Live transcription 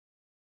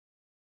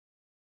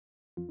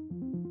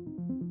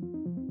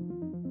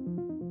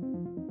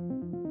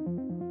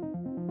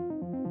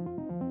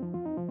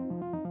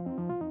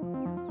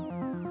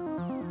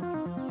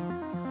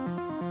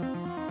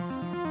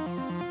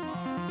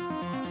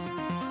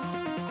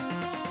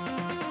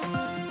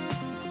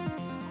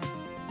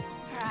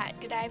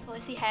Hi,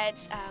 policy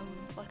heads.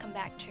 Welcome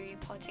back to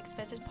Politics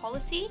versus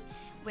Policy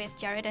with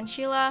Jared and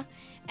Sheila.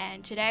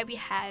 And today we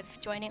have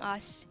joining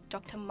us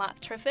Dr.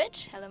 Mark Trifford.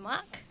 Hello,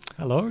 Mark.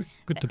 Hello,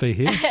 good to be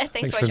here.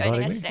 Thanks for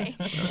joining us me. today.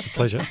 It's a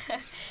pleasure.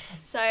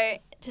 So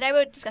today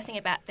we're discussing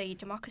about the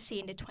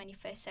democracy in the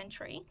 21st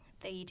century,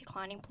 the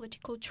declining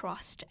political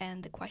trust,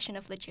 and the question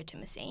of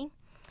legitimacy.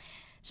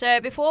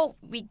 So before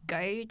we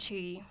go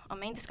to our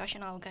main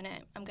discussion, I'm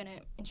gonna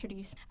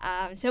introduce.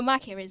 So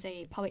Mark here is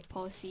a public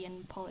policy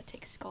and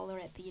politics scholar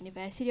at the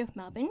University of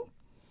Melbourne.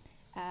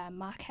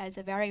 Mark has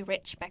a very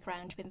rich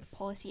background with the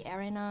policy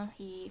arena.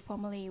 He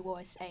formerly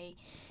was a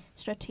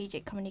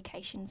strategic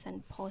communications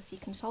and policy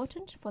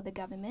consultant for the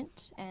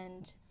government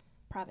and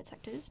private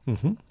sectors.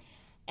 Mm-hmm.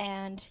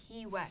 And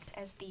he worked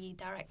as the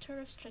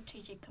Director of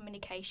Strategic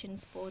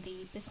Communications for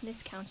the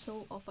Business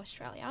Council of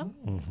Australia,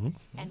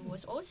 and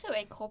was also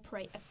a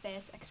Corporate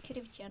Affairs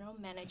Executive General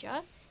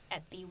Manager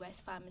at the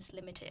Wesfarmers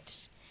Limited.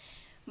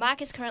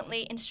 Mark is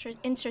currently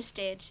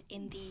interested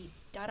in the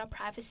data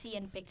privacy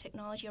and big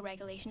technology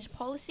regulations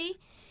policy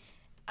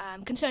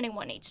concerning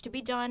what needs to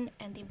be done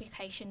and the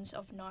implications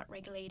of not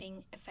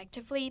regulating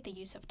effectively the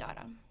use of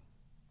data.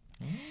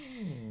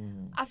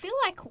 I feel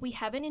like we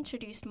haven't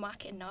introduced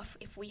Mark enough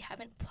if we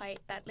haven't played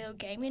that little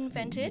game we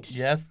invented.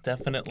 Yes,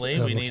 definitely.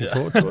 I'm we looking need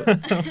forward to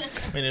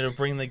it. we need to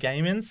bring the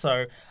game in.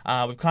 So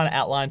we've kind of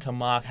outlined to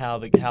Mark how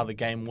the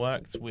game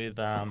works with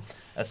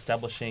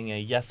establishing a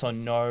yes or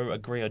no,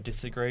 agree or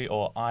disagree,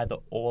 or either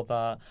or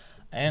the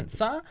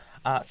answer.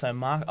 So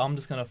Mark, I'm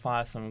just going to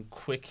fire some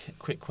quick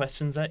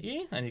questions at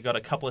you, and you've got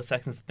a couple of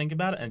seconds to think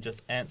about it and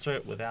just answer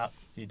it without.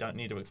 You don't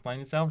need to explain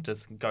yourself.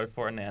 Just go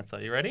for an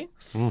answer. You ready?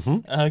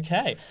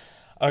 Mm-hmm.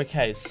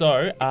 Okay,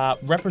 so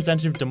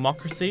representative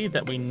democracy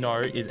that we know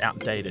is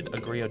outdated.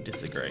 Agree or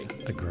disagree?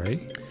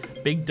 Agree.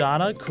 Big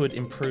data could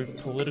improve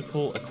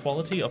political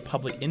equality of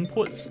public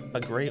inputs.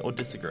 Agree or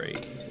disagree?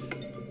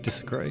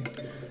 Disagree.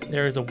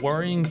 There is a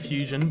worrying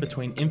fusion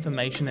between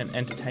information and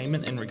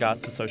entertainment in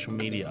regards to social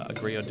media.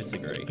 Agree or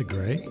disagree?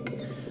 Agree.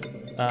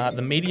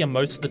 The media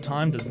most of the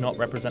time does not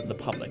represent the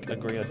public.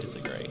 Agree or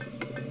disagree?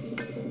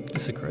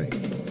 Disagree.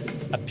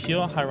 A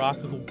pure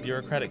hierarchical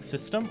bureaucratic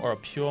system or a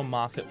pure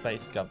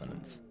market-based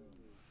governance?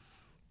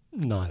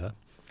 Neither.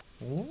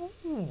 Ooh.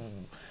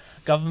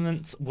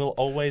 Governments will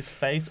always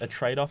face a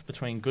trade-off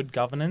between good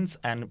governance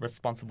and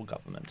responsible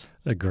government.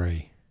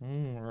 Agree.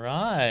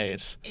 Right.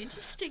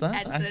 Interesting So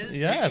that's answers.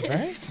 yeah,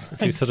 very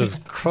If you sort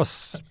of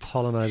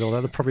cross-pollinate all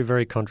that, they're probably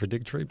very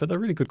contradictory, but they're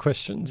really good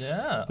questions.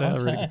 Yeah, They are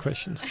really okay. good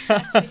questions.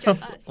 Good job,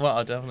 us. Well,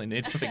 I definitely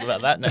need to think about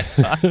that next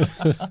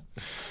time.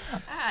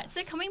 Alright,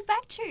 so coming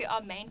back to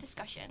our main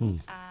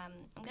discussion,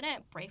 I'm going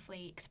to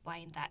briefly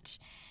explain that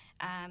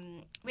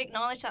we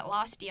acknowledge that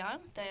last year,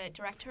 the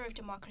Director of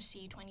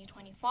Democracy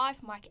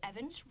 2025, Mike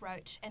Evans,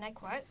 wrote, and I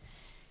quote,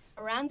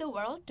 "Around the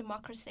world,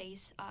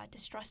 democracies are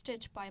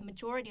distrusted by a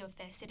majority of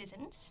their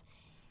citizens.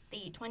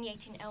 The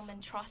 2018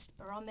 Edelman Trust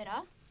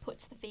Barometer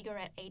puts the figure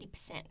at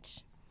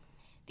 80%.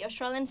 The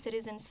Australian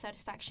citizens'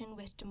 satisfaction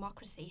with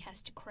democracy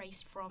has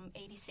decreased from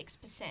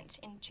 86%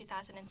 in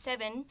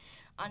 2007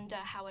 under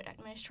Howard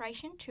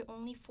administration to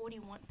only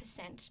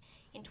 41%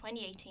 in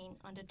 2018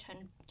 under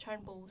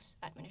Turnbull's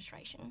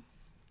administration.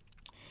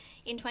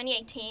 In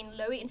 2018,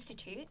 Lowy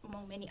Institute,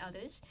 among many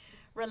others,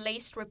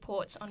 released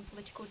reports on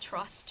political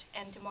trust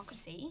and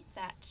democracy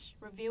that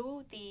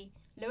reveal the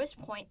lowest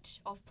point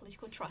of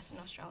political trust in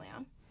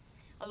Australia.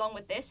 Along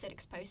with this, it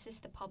exposes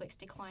the public's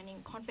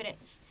declining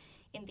confidence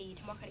in the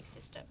democratic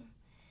system.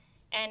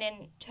 And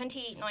in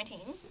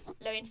 2019,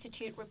 Lowy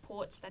Institute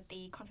reports that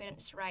the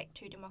confidence rate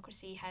to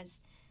democracy has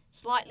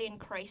slightly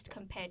increased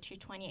compared to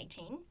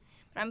 2018,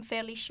 but I'm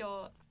fairly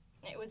sure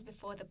it was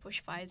before the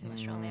bushfires in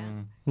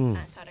Australia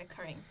started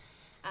occurring.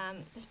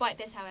 Despite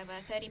this, however,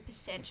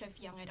 30% of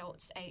young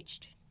adults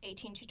aged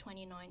 18 to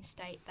 29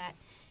 state that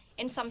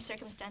in some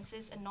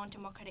circumstances a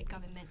non-democratic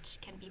government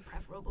can be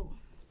preferable.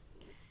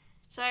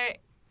 So,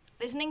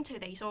 listening to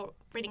these or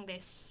reading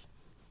this,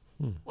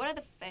 what are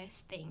the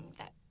first thing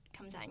that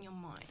comes out in your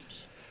mind?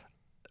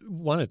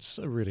 One, it's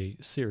a really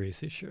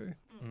serious issue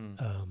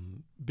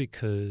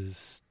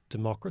because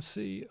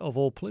democracy of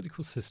all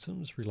political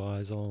systems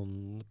relies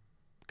on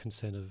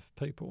consent of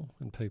people,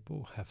 and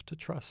people have to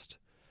trust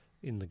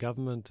in the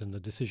government and the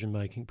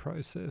decision-making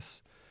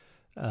process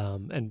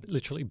and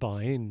literally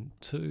buy in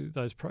to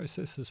those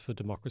processes for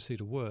democracy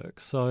to work.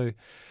 So,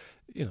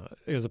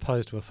 as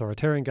opposed to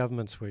authoritarian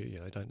governments where you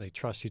don't need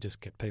trust, you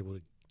just get people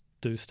to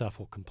do stuff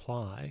or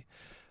comply.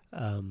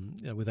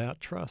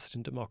 Without trust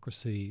in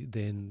democracy,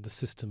 then the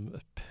system,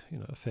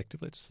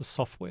 effectively, it's the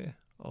software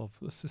of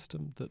the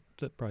system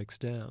that breaks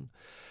down.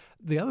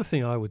 The other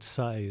thing I would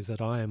say is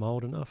that I am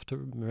old enough to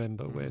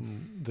remember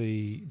when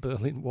the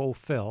Berlin Wall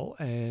fell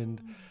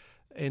and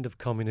end of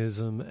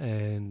communism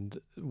and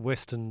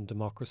Western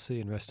democracy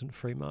and Western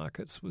free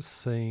markets was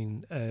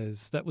seen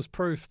as, that was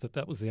proof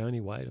that was the only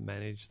way to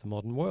manage the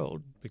modern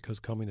world because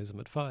communism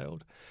had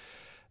failed.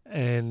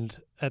 And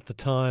at the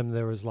time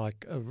there was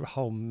like a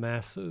whole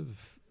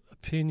massive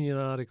opinion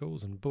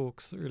articles and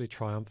books that are really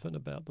triumphant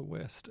about the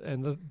West.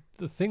 And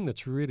the thing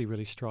that's really,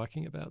 really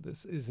striking about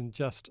this is in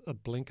just a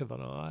blink of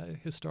an eye,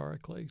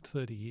 historically,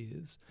 30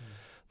 years,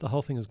 the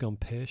whole thing has gone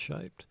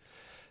pear-shaped.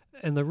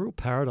 And the real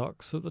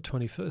paradox of the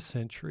 21st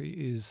century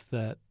is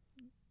that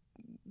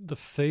the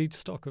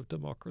feedstock of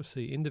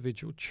democracy,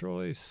 individual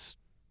choice,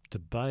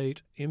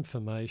 debate,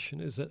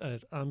 information, is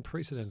at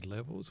unprecedented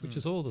levels, which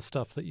is all the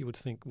stuff that you would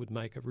think would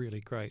make a really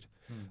great,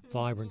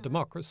 vibrant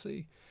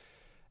democracy.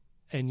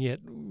 And yet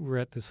we're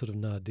at this sort of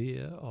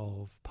nadir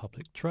of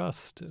public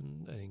trust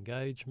and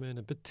engagement,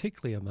 and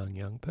particularly among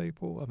young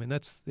people. I mean,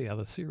 that's the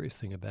other serious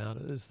thing about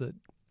it, is that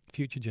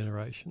future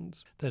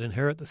generations that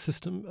inherit the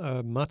system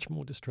are much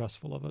more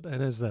distrustful of it.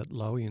 And as that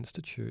Lowy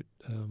Institute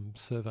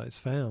surveys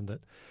found,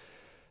 that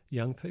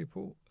young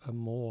people are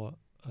more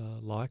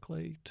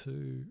likely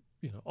to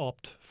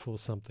opt for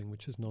something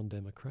which is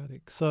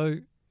non-democratic. So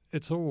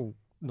it's all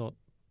not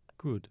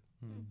good.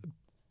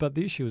 But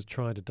the issue is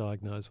trying to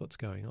diagnose what's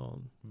going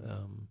on.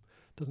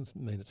 Doesn't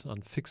mean it's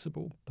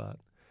unfixable, but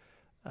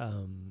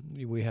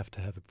we have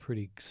to have a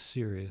pretty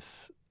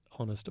serious,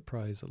 honest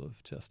appraisal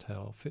of just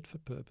how fit for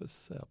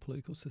purpose our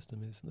political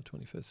system is in the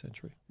 21st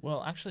century.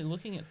 Well, actually,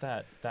 looking at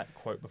that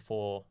quote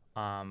before,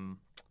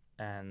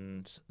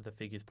 and the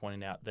figures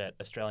pointing out that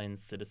Australian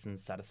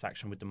citizens'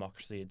 satisfaction with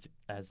democracy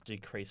has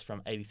decreased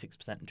from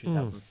 86% in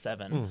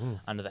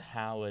 2007 under the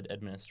Howard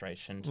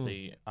administration to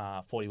the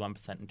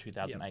 41% in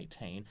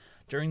 2018. Yep.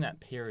 During that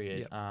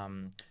period,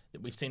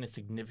 we've seen a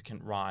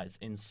significant rise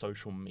in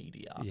social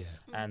media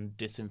and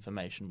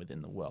disinformation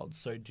within the world.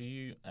 So do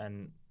you,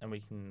 and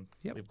we've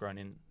grown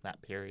in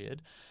that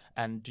period,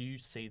 and do you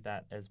see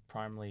that as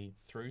primarily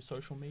through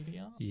social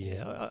media?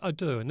 Yeah, I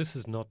do, and this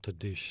is not to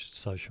dish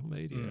social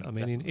media. I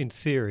mean, in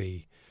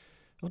theory,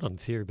 well, not in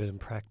theory, but in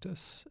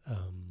practice,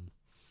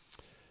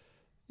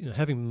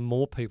 having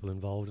more people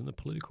involved in the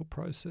political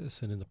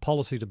process and in the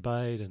policy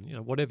debate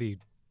and, whatever you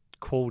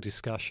call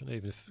discussion,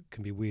 even if it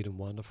can be weird and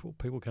wonderful,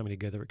 people coming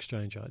together,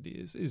 exchange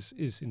ideas,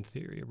 is in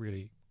theory a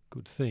really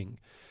good thing.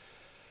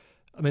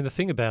 I mean, the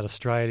thing about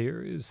Australia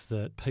is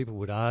that people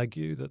would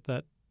argue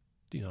that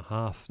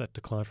half that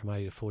decline from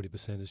 80 to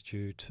 40% is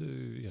due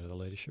to the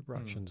leadership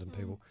ructions and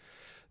people.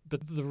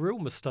 But the real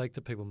mistake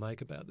that people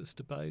make about this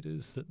debate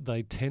is that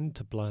they tend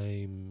to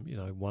blame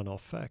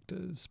one-off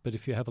factors. But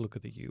if you have a look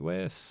at the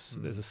US,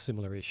 there's a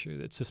similar issue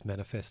that's just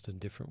manifested in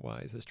different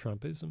ways as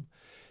Trumpism.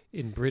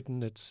 In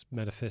Britain, it's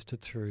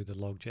manifested through the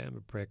logjam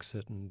of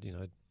Brexit and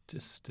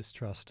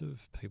distrust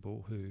of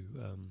people who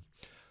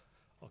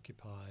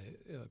occupy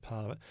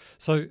part of it.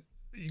 So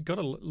you've got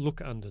to look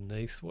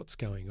underneath what's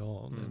going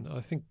on. And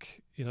I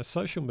think,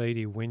 social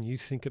media, when you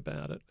think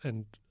about it,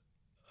 and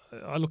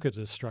I look at it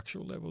at a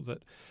structural level,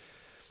 that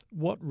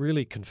what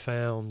really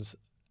confounds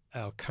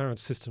our current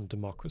system of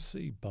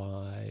democracy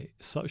by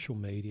social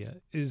media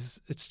is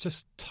it's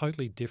just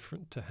totally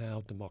different to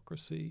how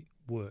democracy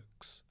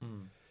works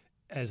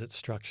as it's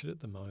structured at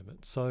the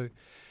moment. So,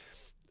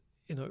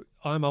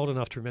 I'm old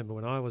enough to remember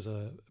when I was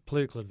a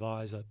political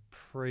advisor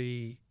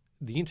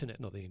the internet,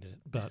 not the internet,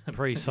 but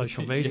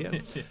pre-social media,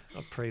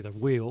 not pre the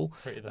wheel.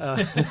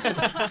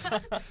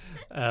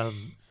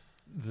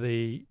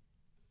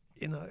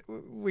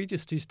 We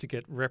just used to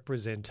get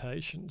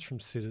representations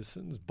from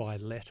citizens by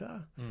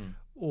letter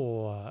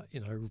or,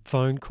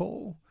 phone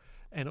call,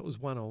 and it was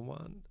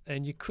one-on-one.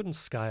 And you couldn't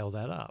scale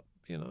that up.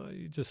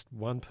 Just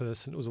one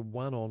person, it was a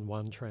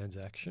one-on-one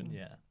transaction.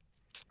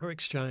 Or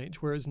exchange.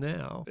 Whereas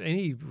now,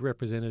 any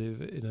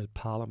representative in a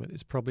parliament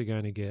is probably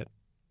going to get,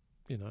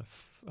 I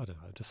don't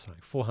know, just saying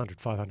 400,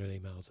 500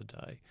 emails a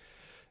day.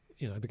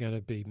 They're going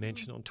to be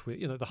mentioned on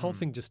Twitter. The whole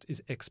thing just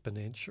is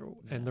exponential.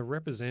 And the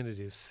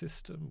representative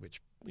system,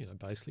 which,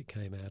 basically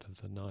came out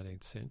of the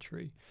 19th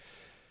century,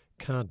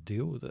 can't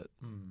deal with it.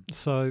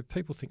 So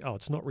people think,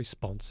 it's not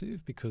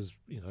responsive because,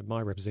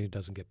 my representative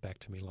doesn't get back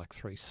to me like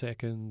 3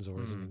 seconds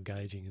or isn't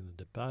engaging in the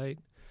debate.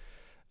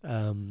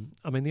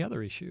 The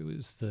other issue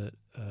is that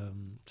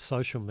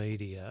social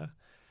media,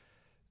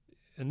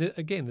 and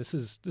again, this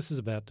is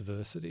about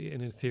diversity,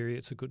 and in theory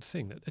it's a good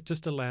thing, that it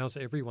just allows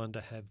everyone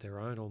to have their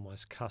own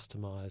almost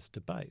customised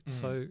debate.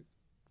 So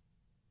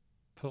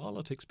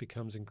politics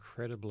becomes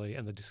incredibly,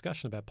 and the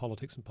discussion about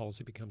politics and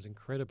policy becomes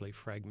incredibly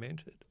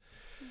fragmented.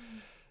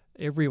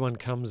 Everyone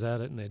comes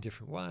at it in their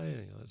different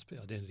way. It's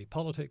identity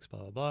politics, blah,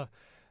 blah, blah.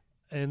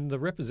 And the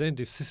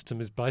representative system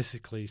is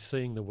basically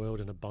seeing the world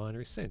in a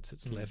binary sense.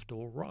 It's left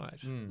or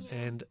right.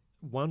 And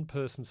one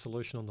person's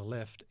solution on the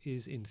left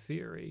is, in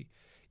theory,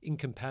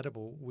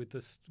 incompatible with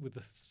the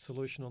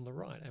solution on the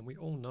right. And we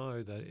all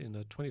know that in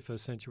the 21st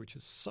century, which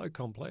is so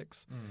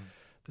complex,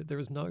 that there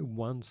is no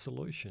one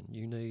solution.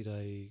 You need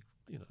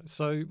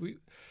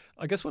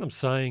I guess what I'm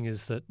saying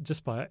is that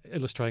just by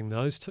illustrating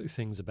those two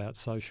things about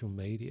social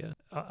media,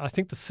 I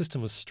think the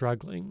system was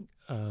struggling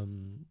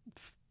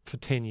for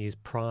 10 years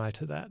prior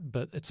to that,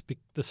 but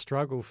the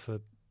struggle for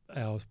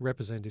our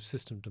representative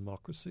system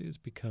democracy has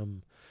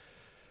become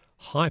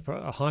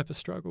a hyper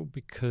struggle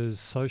because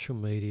social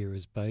media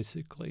has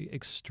basically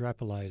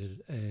extrapolated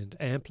and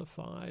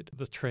amplified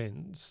the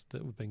trends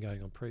that have been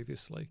going on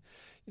previously.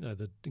 You know,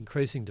 the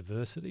increasing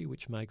diversity,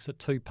 which makes a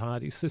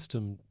two-party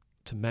system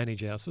to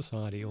manage our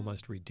society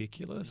almost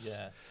ridiculous.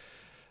 Yeah.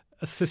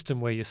 A system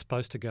where you're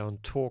supposed to go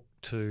and talk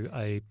to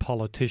a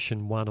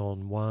politician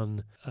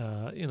one-on-one,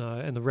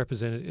 and the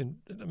representative.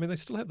 I mean, they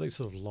still have these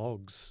sort of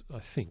logs, I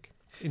think,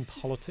 in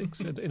politics,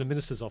 in a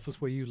minister's office,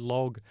 where you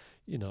log,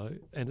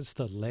 and it's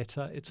the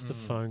letter, it's the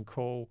phone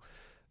call.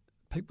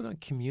 People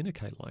don't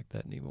communicate like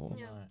that anymore.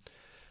 Yeah.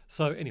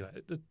 So anyway,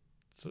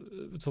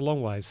 it's a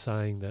long way of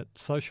saying that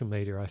social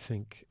media, I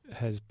think,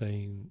 has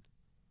been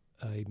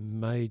a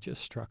major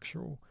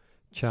structural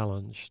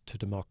challenge to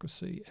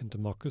democracy, and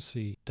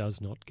democracy does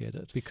not get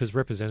it because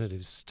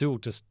representatives still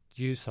just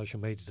use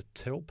social media to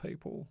tell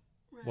people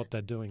what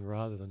they're doing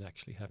rather than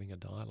actually having a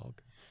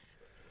dialogue.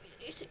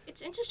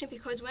 It's interesting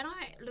because when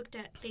I looked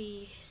at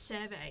the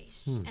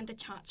surveys and the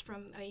charts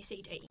from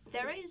OECD,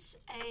 there is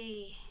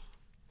a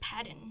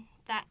pattern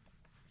that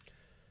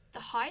the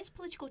highest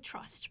political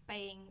trust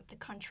being the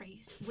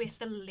countries with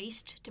the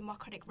least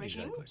democratic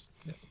regimes.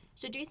 Exactly. Yeah.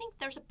 So do you think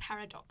there's a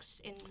paradox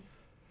in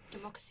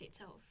democracy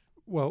itself?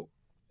 Well,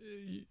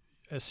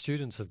 as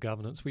students of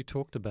governance, we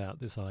talked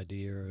about this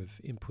idea of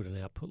input and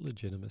output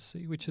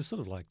legitimacy, which is sort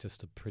of like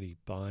just a pretty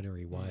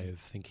binary way of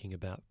thinking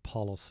about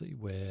policy,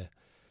 where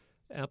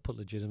output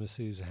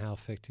legitimacy is how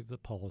effective the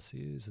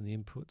policy is, and the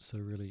inputs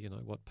are really,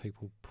 what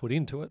people put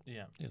into it.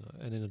 Yeah.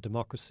 And in a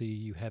democracy,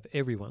 you have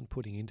everyone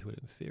putting into it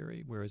in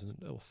theory, whereas in an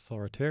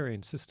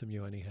authoritarian system,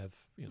 you only have,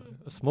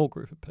 a small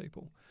group of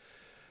people.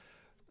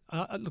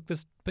 Look,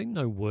 there's been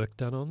no work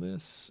done on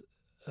this.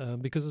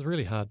 Because it's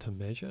really hard to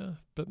measure.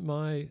 But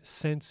my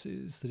sense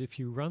is that if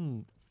you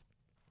run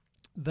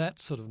that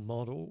sort of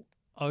model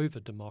over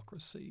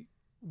democracy,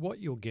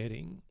 what you're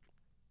getting,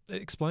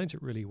 it explains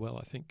it really well,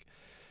 I think.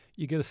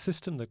 You get a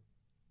system that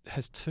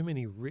has too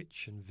many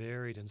rich and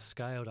varied and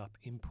scaled up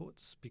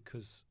inputs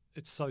because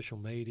it's social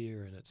media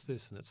and it's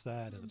this and it's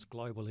that and it's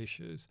global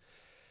issues.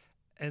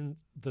 And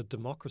the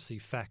democracy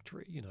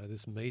factory,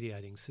 this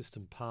mediating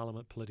system,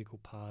 parliament, political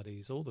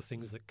parties, all the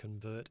things that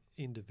convert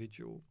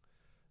individual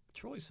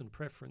choice and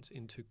preference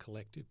into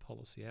collective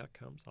policy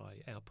outcomes,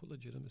 i.e. output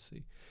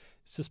legitimacy,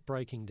 it's just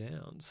breaking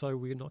down. So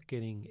we're not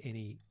getting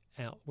any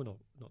out. We're not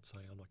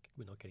saying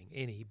we're not getting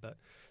any, but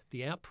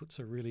the outputs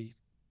are really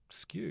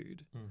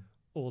skewed,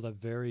 or they're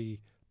very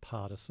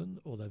partisan,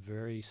 or they're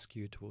very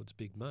skewed towards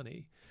big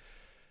money.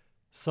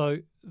 So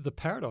the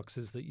paradox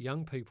is that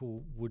young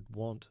people would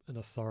want an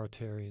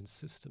authoritarian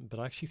system,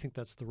 but I actually think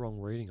that's the wrong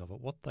reading of it.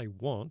 What they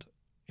want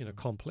in a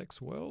complex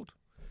world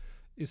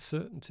is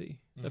certainty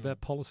about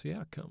policy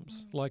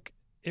outcomes, like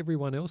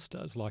everyone else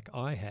does, like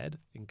I had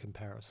in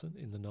comparison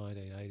in the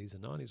 1980s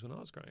and 90s when I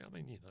was growing up. I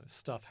mean,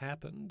 stuff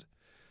happened.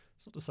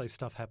 It's not to say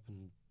stuff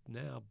happened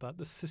now, but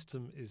the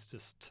system is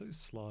just too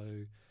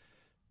slow,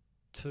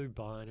 too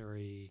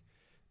binary,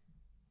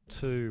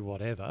 too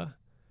whatever.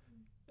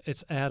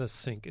 It's out of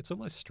sync. It's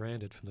almost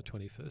stranded from the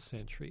 21st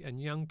century.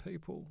 And young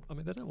people, I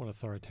mean, they don't want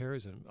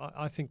authoritarianism.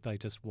 I think they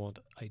just want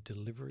a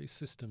delivery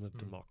system of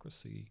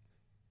democracy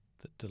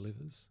that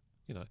delivers.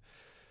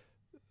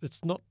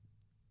 It's not.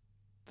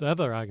 The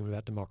other argument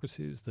about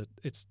democracy is that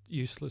it's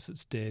useless,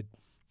 it's dead.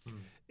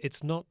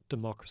 It's not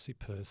democracy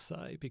per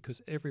se,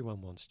 because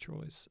everyone wants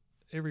choice.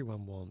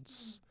 Everyone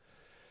wants,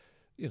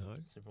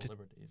 civil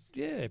liberties.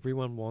 Yeah,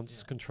 everyone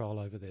wants control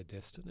over their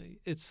destiny.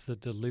 It's the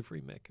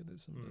delivery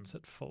mechanism that's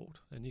at fault.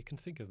 And you can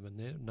think of a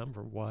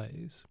number of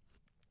ways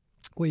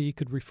where you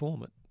could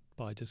reform it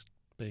by just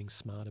being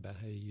smart about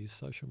how you use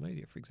social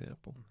media, for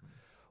example.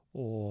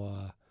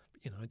 Or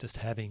just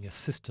having a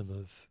system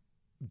of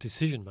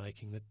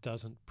decision-making that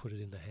doesn't put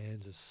it in the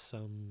hands of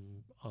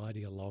some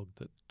ideologue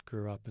that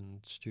grew up in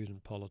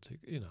student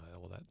politics,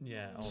 all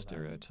that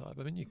stereotype.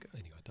 I mean,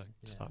 anyway, don't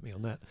start me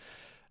on that.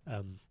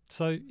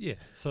 So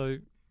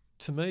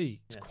to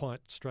me, it's quite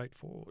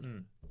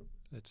straightforward.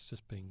 It's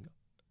just being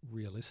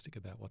realistic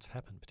about what's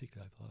happened,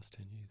 particularly over the last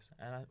 10 years.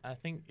 And I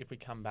think if we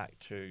come back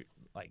to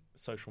like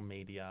social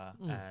media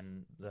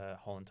and the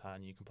whole entire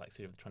new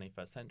complexity of the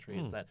 21st century,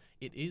 is that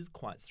it is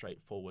quite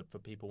straightforward for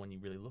people when you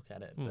really look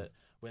at it. But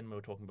when we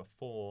were talking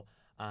before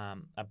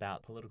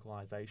about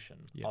politicalisation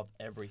of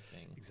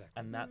everything,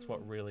 and that's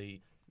what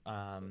really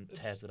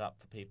tears it up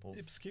for people.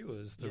 It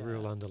obscures the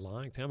real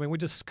underlying thing. I mean, we're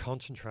just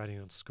concentrating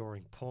on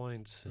scoring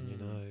points and,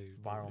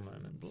 viral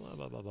moments. Blah,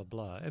 blah, blah, blah,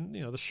 blah. And,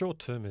 the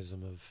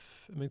short-termism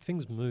of,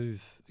 things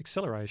move.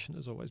 Acceleration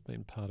has always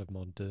been part of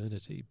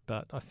modernity,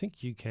 but I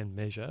think you can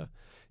measure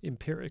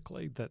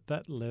empirically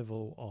that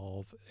level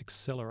of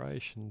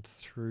acceleration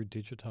through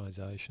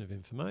digitisation of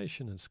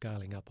information and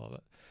scaling up of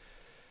it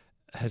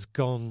has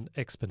gone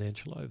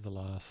exponential over the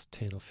last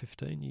 10 or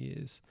 15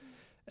 years.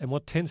 And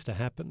what tends to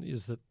happen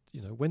is that,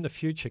 when the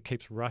future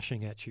keeps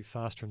rushing at you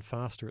faster and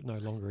faster, it no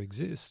longer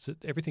exists.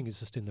 Everything is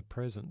just in the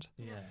present.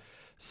 Yeah.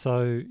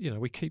 So,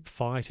 we keep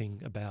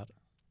fighting about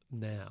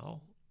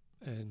now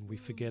and we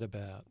forget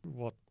about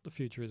what the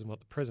future is and what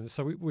the present is.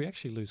 So we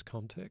actually lose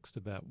context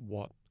about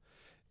what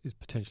is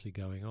potentially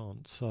going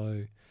on.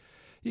 So,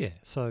 yeah,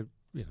 so,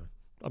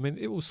 I mean,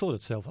 it will sort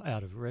itself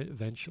out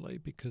eventually,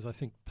 because I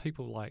think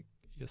people like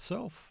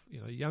yourself,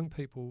 young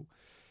people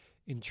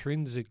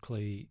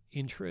intrinsically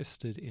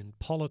interested in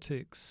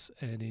politics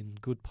and in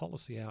good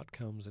policy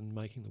outcomes and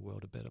making the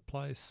world a better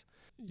place,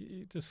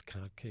 you just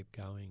can't keep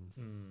going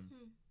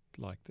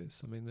like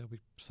this. I mean, there'll be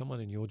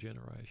someone in your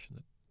generation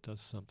that does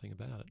something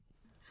about it.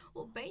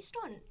 Well, based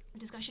on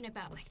discussion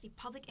about like the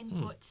public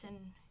inputs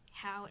and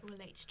how it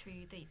relates to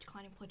the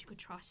declining political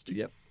trust, do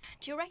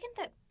you reckon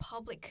that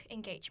public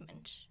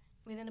engagement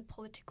within a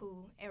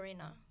political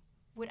arena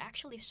would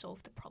actually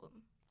solve the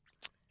problem?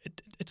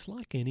 It's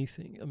like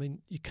anything. I mean,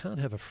 you can't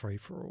have a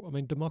free-for-all. I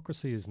mean,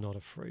 democracy is not a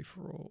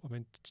free-for-all. I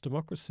mean,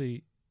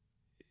 democracy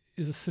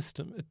is a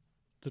system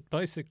that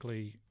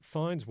basically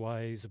finds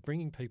ways of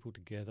bringing people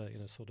together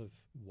in a sort of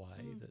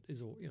way that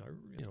is,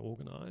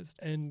 organised,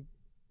 and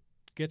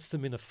gets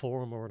them in a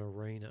forum or an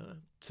arena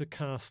to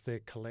cast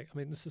their I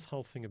mean, this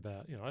whole thing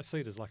about, I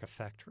see it as like a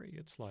factory.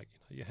 It's like,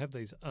 you have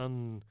these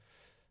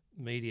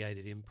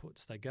mediated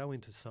inputs. They go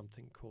into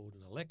something called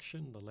an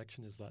election. The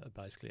election is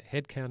basically a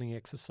head counting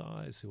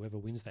exercise. Whoever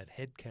wins that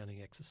head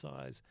counting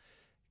exercise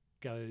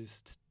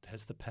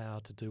has the power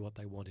to do what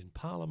they want in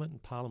Parliament,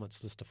 and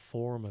Parliament's just a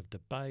forum of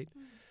debate.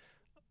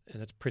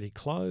 And it's pretty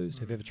closed.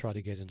 Have you ever tried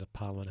to get into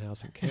Parliament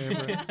House in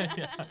Canberra?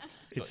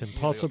 It's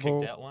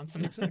impossible. Kicked out once.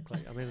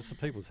 Exactly. I mean, it's the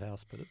people's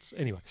house, but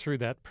anyway, through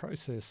that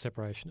process,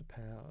 separation of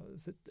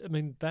powers.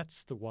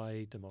 That's the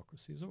way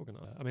democracy is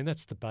organised. I mean,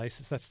 that's the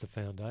basis, that's the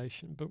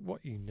foundation. But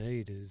what you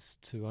need is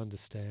to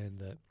understand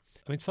that,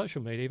 I mean,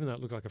 social media, even though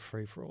it looks like a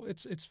free-for-all,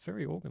 it's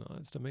very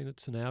organised. I mean,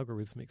 it's an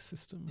algorithmic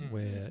system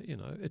where,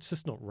 it's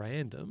just not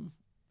random,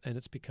 and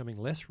it's becoming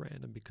less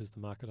random because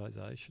the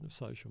marketisation of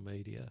social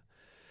media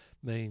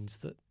means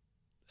that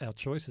our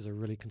choices are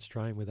really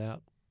constrained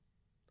without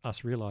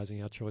us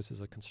realising our choices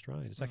are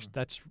constrained. It's actually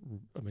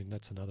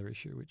that's another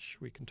issue which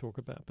we can talk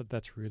about, but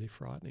that's really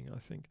frightening, I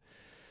think.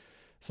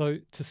 So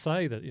to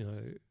say that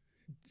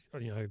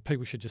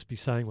people should just be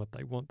saying what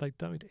they want, they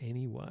don't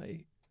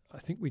anyway. I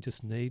think we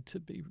just need to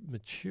be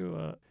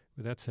mature,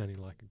 without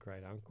sounding like a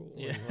great uncle.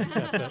 Or anything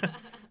like that, but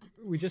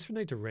we just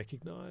need to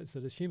recognise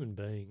that as human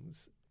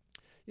beings,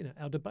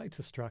 our debates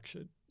are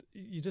structured.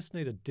 You just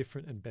need a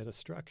different and better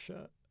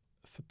structure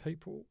for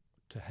people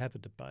to have a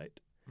debate.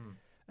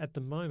 At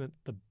the moment,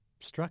 the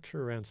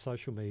structure around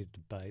social media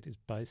debate is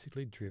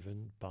basically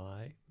driven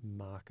by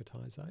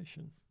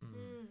marketisation.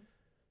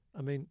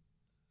 I mean,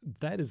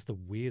 that is the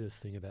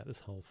weirdest thing about this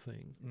whole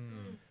thing.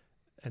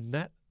 And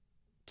that,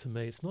 to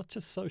me, it's not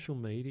just social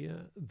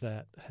media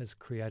that has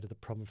created the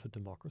problem for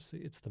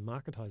democracy. It's the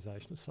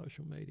marketisation of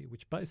social media,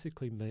 which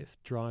basically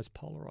drives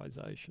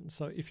polarisation.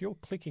 So if you're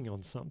clicking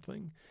on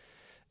something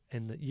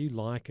and that you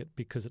like it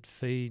because it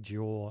feeds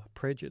your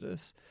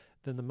prejudice,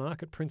 then the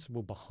market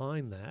principle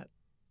behind that,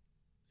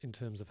 in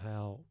terms of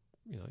how,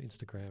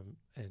 Instagram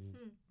and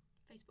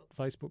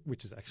Facebook,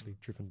 which is actually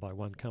driven by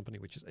one company,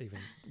 which is even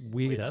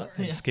weirder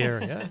and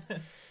scarier.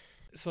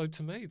 So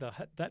to me,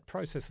 that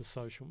process of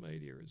social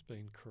media has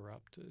been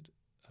corrupted.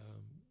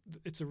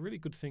 It's a really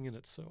good thing in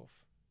itself.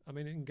 I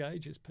mean, it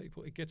engages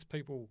people. It gets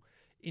people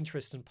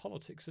interested in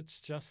politics.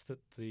 It's just that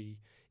the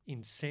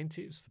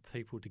incentives for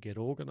people to get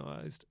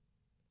organised,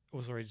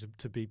 or sorry,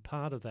 to be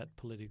part of that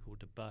political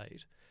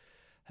debate,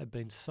 have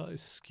been so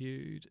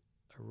skewed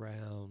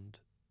around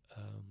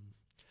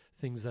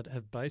things that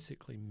have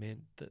basically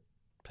meant that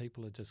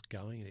people are just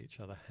going at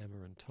each other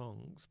hammer and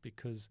tongs,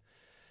 because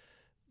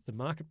the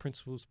market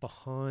principles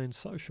behind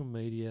social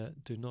media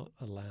do not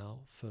allow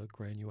for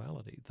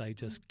granularity. They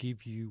just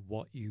give you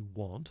what you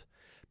want,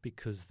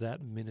 because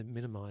that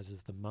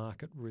minimises the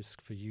market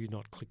risk for you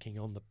not clicking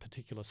on the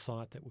particular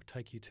site that will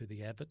take you to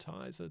the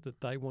advertiser that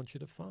they want you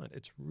to find.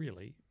 It's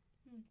really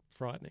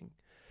frightening.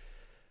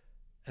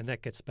 And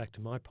that gets back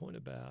to my point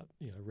about,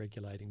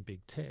 regulating big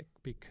tech,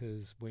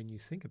 because when you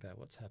think about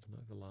what's happened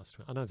over the last...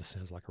 I know this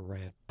sounds like a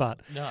rant, but...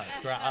 No, it's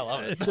great. I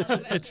love it.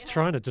 It's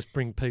trying to just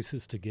bring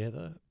pieces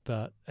together.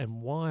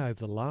 And why over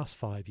the last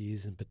 5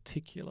 years in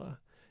particular,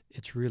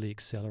 it's really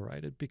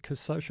accelerated,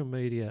 because social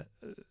media,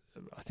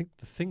 I think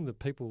the thing that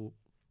people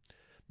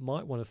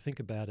might want to think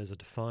about as a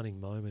defining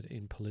moment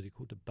in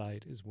political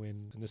debate is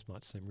when, and this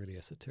might seem really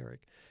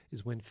esoteric,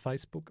 is when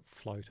Facebook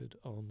floated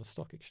on the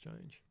stock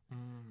exchange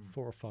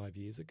 4 or 5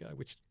 years ago,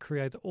 which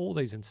created all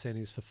these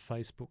incentives for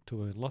Facebook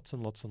to earn lots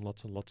and lots and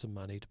lots and lots of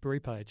money, to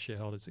repay its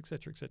shareholders, et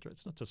cetera, et cetera.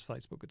 It's not just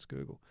Facebook, it's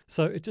Google.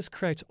 So it just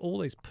creates all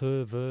these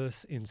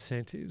perverse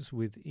incentives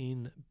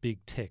within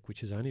big tech,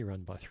 which is only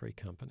run by 3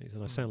 companies.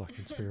 And I sound like a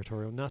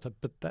conspiratorial nutter,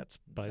 but that's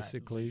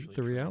basically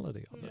the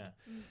reality of it.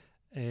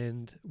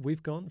 And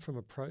we've gone from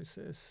a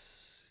process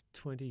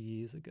 20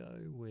 years ago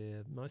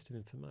where most of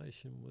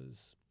information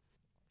was,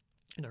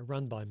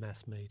 run by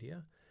mass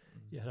media.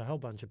 You had a whole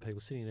bunch of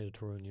people sitting in an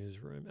editorial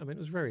newsroom. I mean, it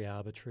was very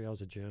arbitrary. I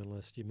was a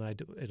journalist. You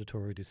made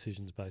editorial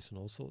decisions based on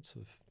all sorts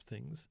of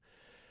things.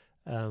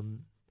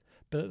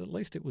 But at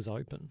least it was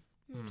open.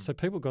 So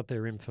people got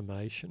their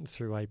information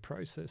through a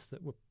process that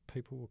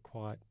people were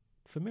quite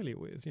familiar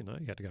with. You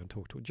had to go and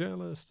talk to a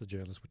journalist. The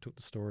journalist took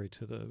the story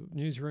to the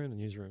newsroom,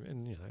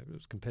 and it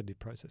was a competitive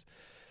process.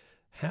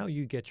 How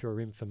you get your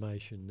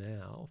information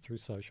now through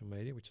social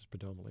media, which is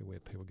predominantly where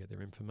people get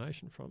their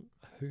information from,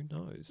 who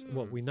knows?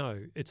 Well, we know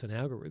it's an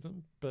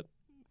algorithm, but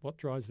what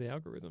drives the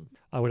algorithm?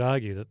 I would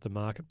argue that the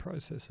market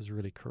process has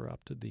really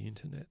corrupted the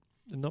internet.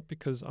 And not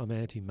because I'm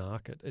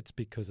anti-market, it's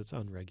because it's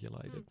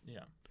unregulated.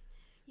 Yeah.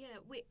 Yeah,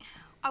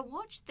 I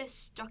watched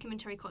this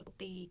documentary called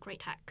The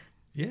Great Hack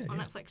on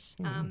Netflix.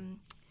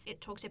 It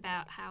talks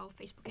about how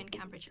Facebook and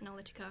Cambridge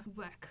Analytica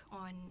work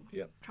on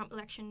Trump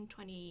election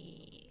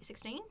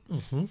 2016.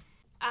 Mm-hmm.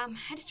 And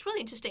it's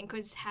really interesting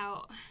because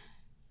how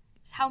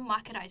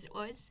marketized it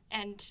was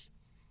and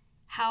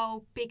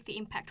how big the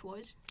impact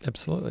was.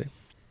 Absolutely.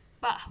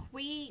 But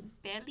we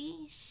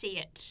barely see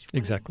it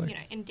Exactly.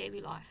 In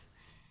daily life.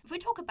 If we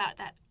talk about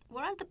that,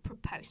 what are the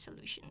proposed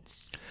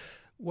solutions?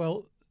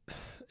 Well,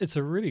 it's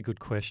a really good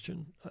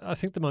question. I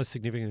think the most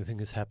significant thing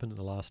has happened in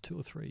the last 2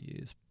 or 3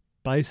 years.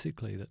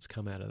 Basically, that's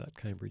come out of that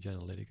Cambridge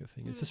Analytica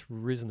thing. It's just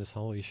risen this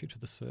whole issue to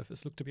the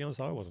surface. Look, to be honest,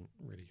 I wasn't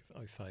really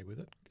au fait with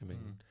it. I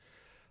mean,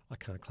 I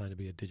can't claim to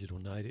be a digital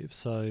native.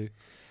 So,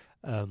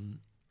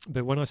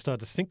 but when I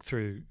started to think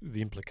through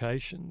the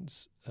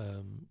implications,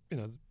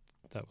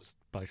 that was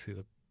basically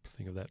the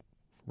thing of that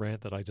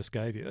rant that I just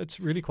gave you. It's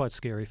really quite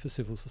scary for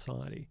civil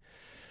society.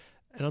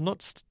 And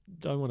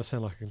don't want to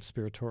sound like a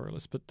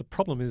conspiratorialist, but the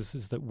problem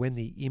is that when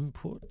the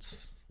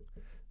inputs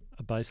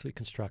are basically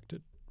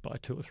constructed by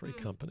 2 or 3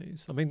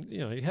 companies, I mean,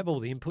 you have all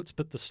the inputs,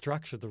 but the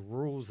structure, the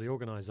rules, the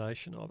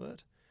organisation of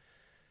it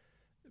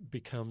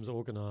becomes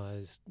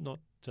organised not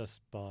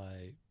just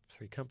by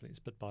 3 companies,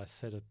 but by a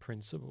set of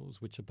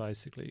principles which are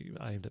basically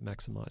aimed at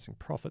maximising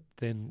profit.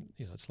 Then,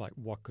 it's like,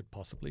 what could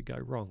possibly go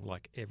wrong?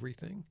 Like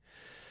everything.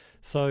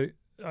 So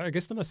I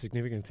guess the most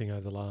significant thing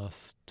over the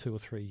last 2 or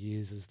 3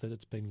 years is that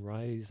it's been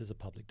raised as a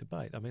public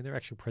debate. I mean, there are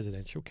actual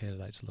presidential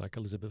candidates like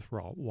Elizabeth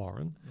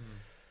Warren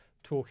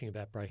talking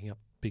about breaking up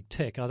big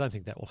tech. I don't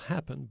think that will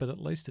happen, but at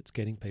least it's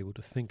getting people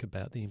to think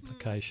about the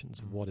implications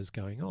of what is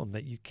going on,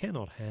 that you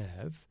cannot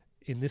have,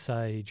 in this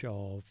age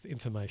of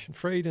information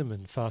freedom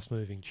and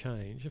fast-moving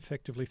change,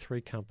 effectively 3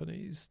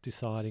 companies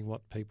deciding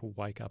what people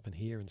wake up and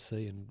hear and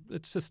see, and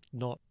it's just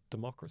not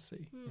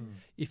democracy.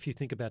 If you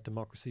think about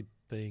democracy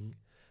being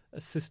a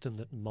system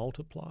that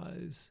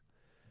multiplies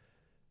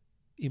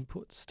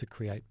inputs to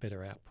create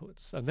better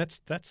outputs. And that's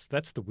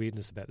the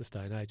weirdness about this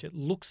day and age. It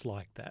looks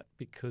like that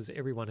because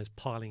everyone is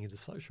piling into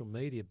social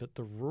media, but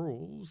the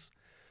rules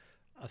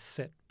are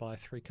set by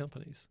 3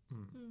 companies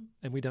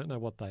and we don't know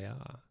what they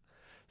are.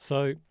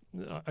 So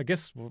I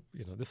guess,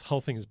 this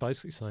whole thing is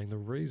basically saying the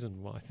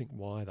reason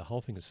why the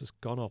whole thing has just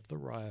gone off the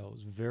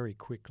rails very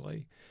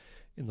quickly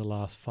in the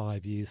last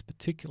 5 years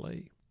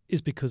particularly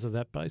is because of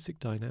that basic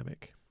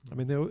dynamic. I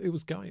mean,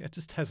 it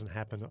just hasn't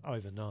happened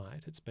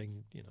overnight. It's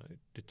been,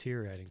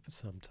 deteriorating for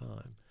some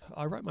time.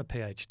 I wrote my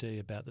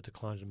PhD about the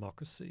decline of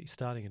democracy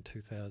starting in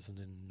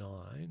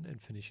 2009 and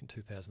finishing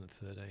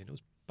 2013. It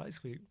was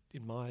basically,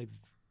 in my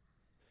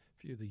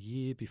view, the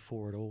year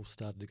before it all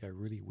started to go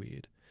really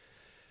weird.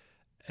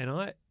 And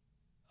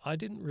I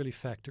didn't really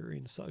factor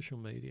in social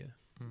media.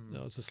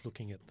 I was just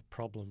looking at the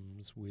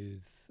problems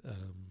with,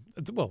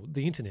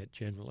 the internet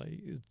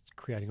generally is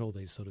creating all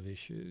these sort of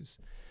issues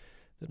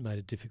that made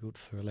it difficult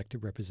for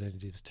elected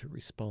representatives to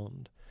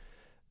respond.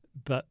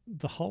 But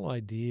the whole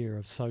idea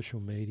of social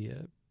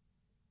media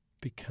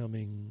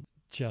becoming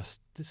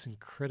just this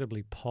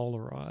incredibly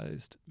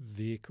polarised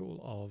vehicle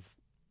of,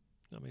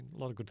 a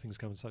lot of good things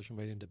come in social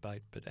media and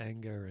debate, but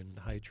anger and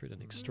hatred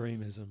and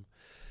extremism,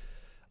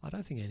 I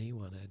don't think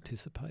anyone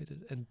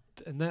anticipated.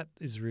 And that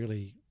is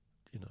really,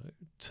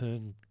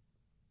 turned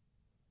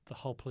the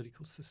whole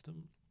political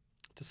system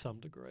to some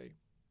degree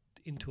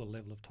into a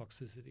level of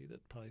toxicity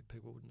that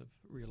people wouldn't have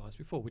realised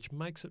before, which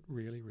makes it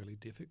really, really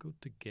difficult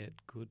to get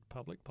good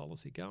public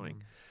policy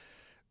going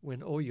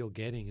when all you're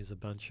getting is a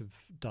bunch of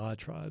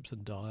diatribes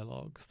and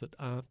dialogues that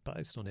aren't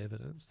based on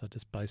evidence. They're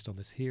just based on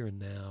this here and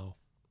now.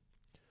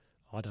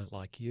 I don't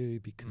like you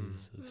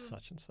because of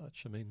such and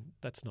such. I mean,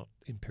 that's not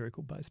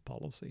empirical-based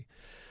policy.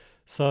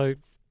 So,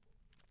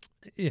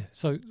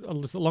 so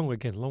it's a long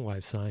way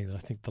of saying that I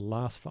think the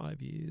last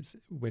 5 years,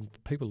 when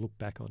people look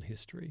back on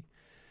history,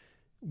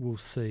 we'll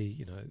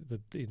see, the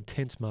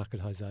intense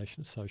marketisation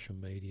of social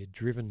media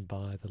driven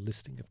by the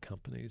listing of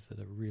companies that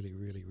are really,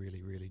 really,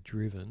 really, really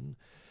driven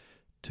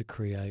to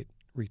create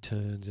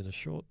returns in a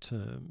short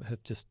term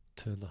have just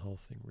turned the whole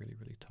thing really,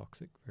 really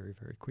toxic very,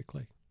 very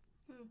quickly.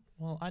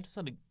 Well, I just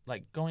had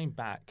going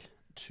back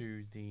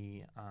to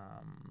the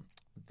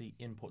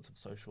inputs of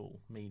social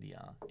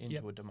media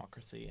into a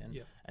democracy,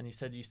 and you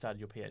said you started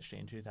your PhD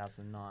in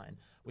 2009.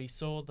 We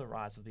saw the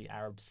rise of the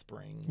Arab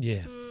Spring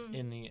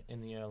in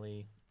the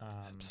early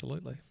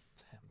absolutely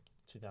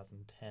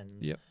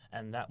 2010s,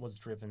 and that was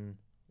driven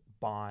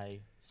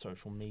by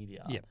social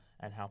media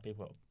and how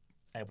people were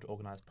able to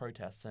organise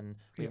protests. And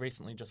we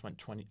recently just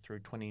went through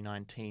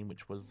 2019,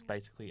 which was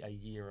basically a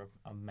year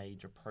of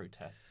major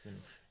protests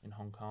in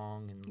Hong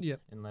Kong and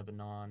in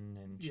Lebanon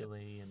and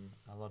Chile and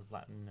lot of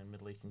Latin and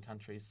Middle Eastern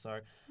countries. So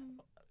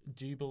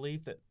do you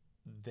believe that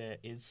there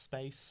is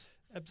space?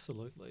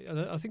 Absolutely. And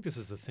I think this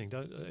is the thing.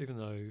 Even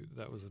though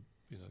that was a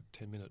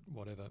 10-minute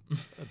whatever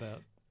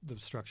about the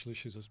structural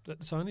issues,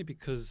 it's only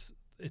because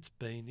it's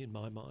been, in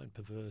my mind,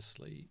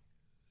 perversely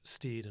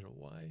steered in a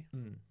way.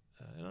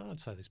 And I don't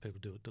say these people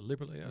do it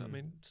deliberately. I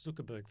mean,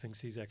 Zuckerberg thinks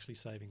he's actually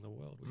saving the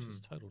world, which is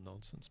total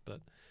nonsense.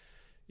 But,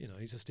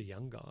 he's just a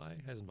young guy.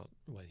 Anyway,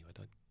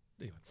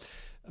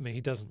 I mean,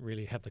 he doesn't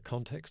really have the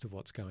context of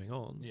what's going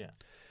on. Yeah.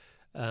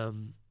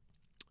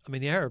 I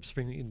mean, the Arab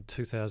Spring in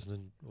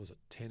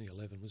 2010 or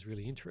 11 was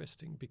really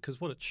interesting because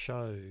what it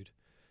showed,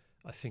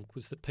 I think,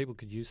 was that people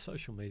could use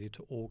social media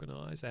to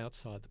organise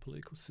outside the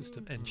political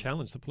system and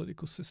challenge the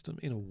political system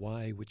in a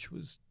way which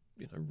was,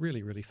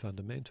 really, really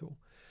fundamental.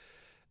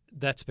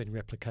 That's been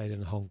replicated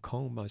in Hong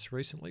Kong most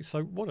recently.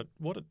 So what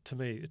it to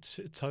me,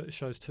 it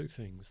shows two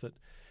things: that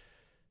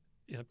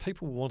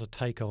people want to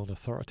take on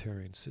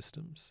authoritarian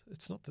systems.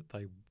 It's not that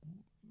they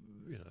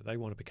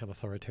want to become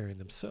authoritarian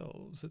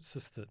themselves. It's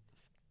just that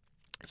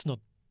it's not,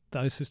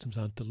 those systems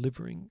aren't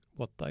delivering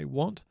what they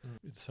want.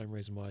 The same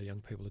reason why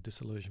young people are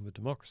disillusioned with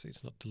democracy.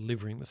 It's not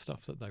delivering the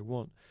stuff that they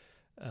want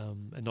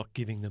and not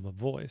giving them a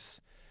voice.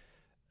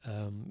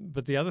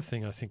 But the other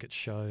thing I think it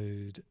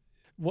showed,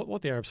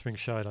 what the Arab Spring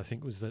showed, I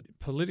think, was that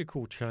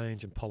political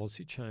change and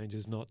policy change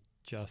is not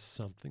just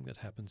something that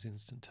happens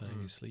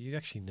instantaneously. You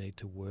actually need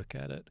to work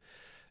at it.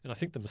 And I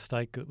think the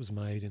mistake that was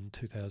made in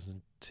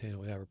 2010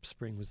 or Arab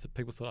Spring was that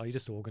people thought, you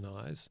just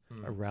organise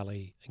a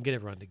rally and get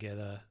everyone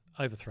together,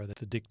 overthrow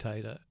the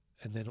dictator,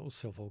 and then it will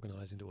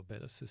self-organise into a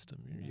better system.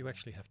 You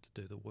actually have to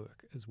do the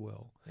work as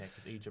well. Yeah,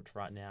 because Egypt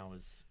right now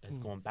has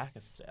gone back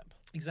a step.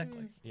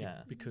 Exactly.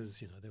 Yeah.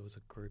 Because, there was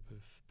a group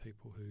of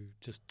people who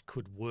just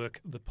could work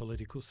the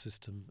political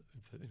system,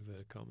 in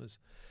inverted commas,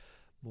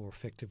 more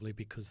effectively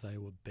because they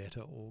were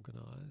better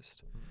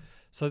organised.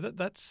 So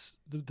that's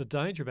the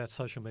danger about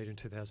social media in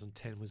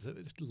 2010 was that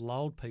it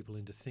lulled people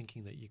into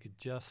thinking that you could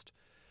just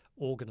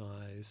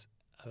organise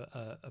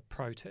a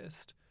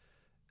protest,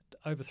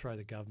 overthrow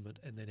the government,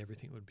 and then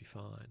everything would be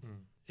fine.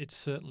 It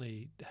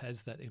certainly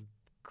has that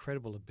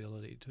incredible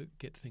ability to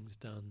get things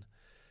done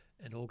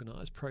and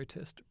organise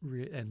protest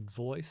and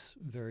voice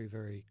very,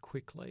 very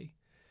quickly.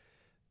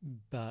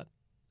 But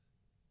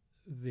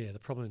the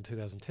problem in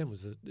 2010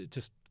 was that it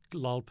just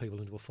lulled people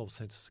into a false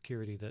sense of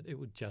security that it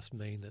would just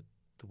mean that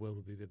the world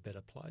would be a better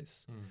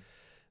place.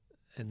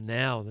 And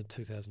now in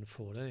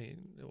 2014,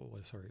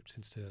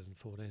 since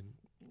 2014,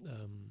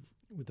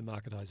 with the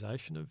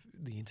marketisation of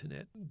the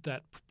internet,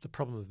 that the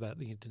problem about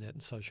the internet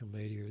and social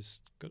media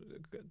has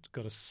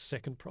got a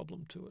second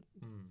problem to it.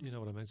 You know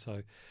what I mean?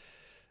 So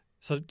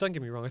don't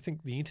get me wrong. I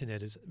think the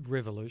internet is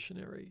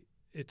revolutionary.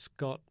 It's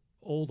got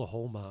all the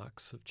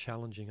hallmarks of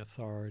challenging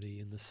authority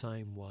in the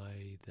same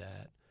way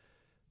that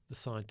the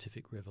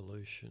scientific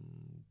revolution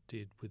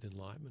did with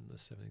enlightenment in the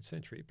 17th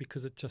century,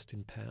 because it just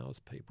empowers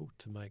people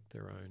to make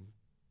their own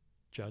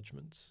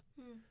judgments.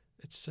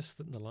 It's just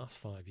that in the last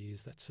 5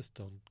 years, that's just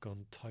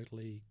gone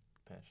totally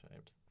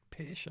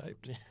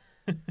pear-shaped.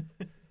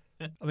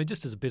 I mean,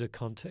 just as a bit of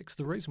context,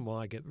 the reason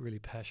why I get really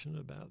passionate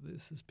about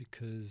this is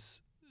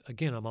because,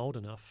 again, I'm old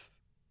enough.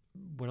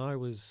 When I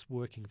was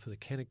working for the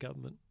Kennett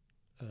government,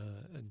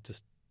 and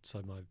just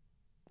so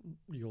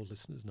your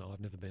listeners know, I've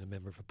never been a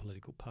member of a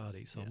political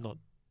party, so I'm not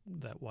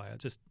that way.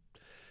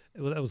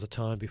 That was a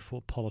time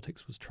before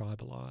politics was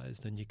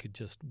tribalised and you could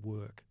just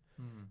work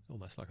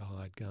almost like a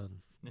hired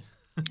gun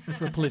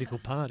for a political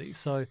party.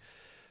 So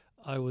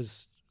I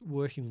was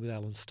working with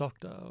Alan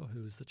Stockdale,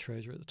 who was the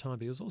treasurer at the time,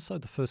 but he was also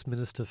the first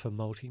minister for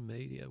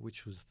multimedia,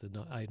 which was the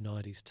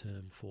 90s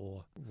term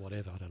for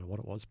whatever, I don't know what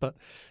it was, but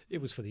it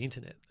was for the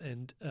internet.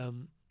 And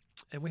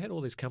we had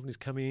all these companies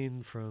come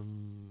in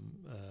from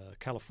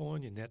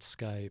California,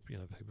 Netscape,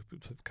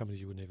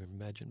 companies you would never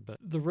imagine. But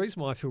the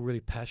reason why I feel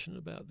really passionate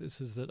about this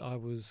is that I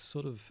was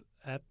sort of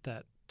at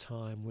that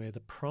time where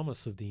the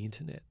promise of the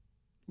internet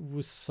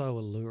was so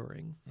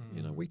alluring.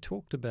 We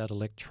talked about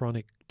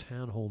electronic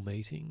town hall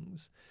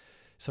meetings,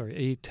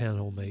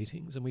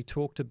 and we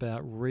talked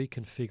about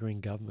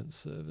reconfiguring government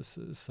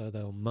services so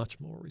they were much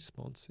more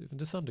responsive. And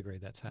to some degree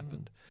that's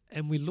happened.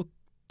 And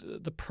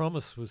the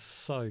promise was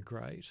so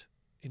great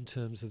in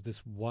terms of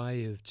this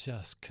way of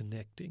just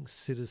connecting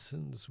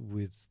citizens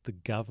with the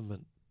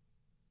government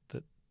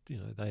that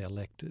they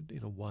elected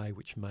in a way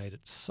which made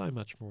it so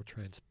much more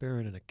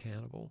transparent and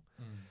accountable.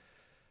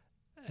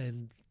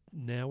 And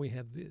now we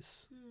have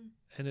this,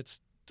 and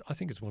I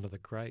think it's one of the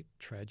great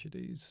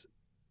tragedies,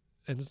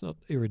 and it's not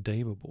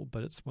irredeemable,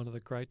 but it's one of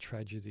the great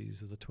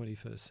tragedies of the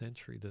 21st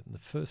century that in the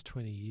first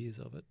 20 years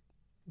of it,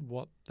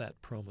 what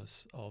that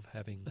promise of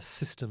having a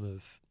system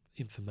of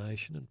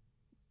information and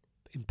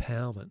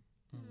empowerment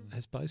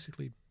has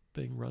basically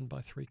been run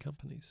by 3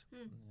 companies,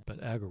 but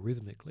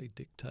algorithmically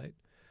dictate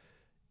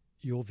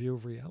your view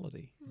of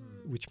reality,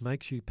 which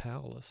makes you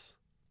powerless.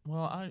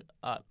 Well,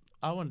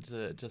 I wanted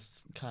to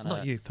just kind of...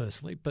 Not you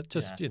personally, but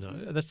just,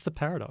 that's the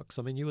paradox.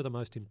 I mean, you were the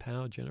most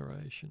empowered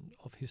generation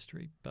of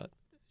history, but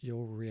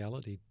your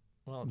reality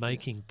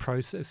making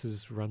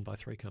processes run by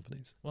 3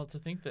 companies. Well, to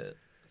think that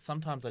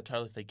sometimes I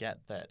totally forget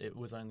that it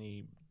was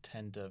only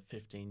 10 to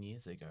 15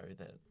 years ago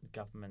that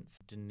governments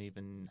didn't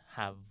even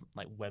have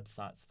like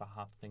websites for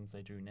half the things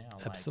they do now.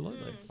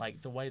 Absolutely.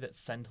 Like the way that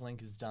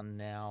Centrelink is done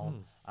now,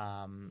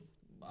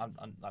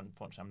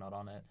 unfortunately I'm not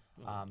on it.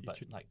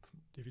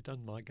 Have you done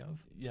MyGov?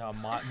 Yeah,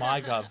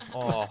 MyGov.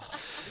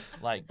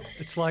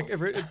 It's like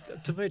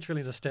to me it's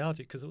really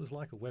nostalgic because it was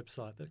like a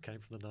website that came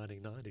from the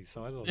 1990s.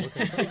 So I thought,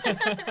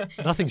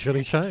 look, nothing's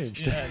really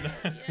changed.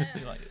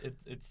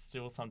 It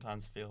still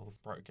sometimes feels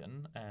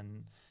broken,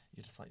 and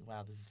you're just like,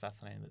 wow, this is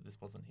fascinating that this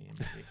wasn't here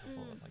maybe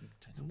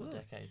a couple of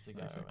decades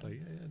ago.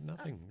 Exactly.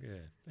 Nothing.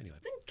 Anyway,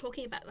 I've been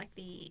talking about like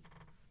the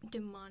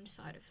demand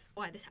side of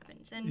why this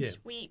happens, and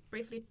we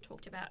briefly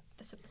talked about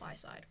the supply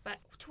side, but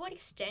to what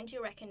extent do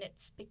you reckon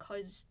it's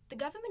because the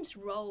government's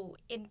role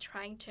in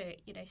trying to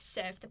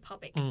serve the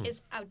public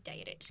is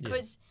outdated?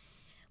 Because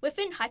we've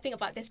been hyping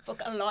about this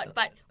book a lot,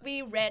 but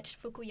we read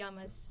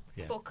Fukuyama's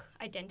book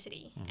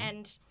Identity,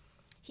 and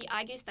he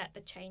argues that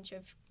the change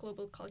of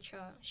global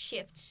culture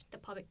shifts the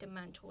public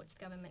demand towards the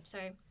government. So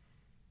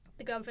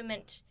the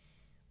government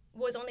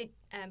was only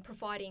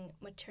providing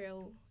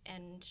material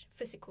and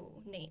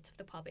physical needs of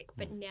the public,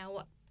 but now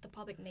what the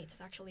public needs is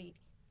actually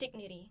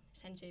dignity,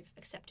 sense of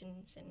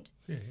acceptance, and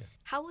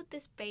how would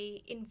this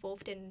be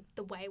involved in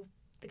the way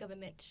the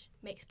government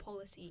makes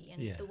policy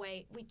and the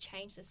way we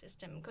change the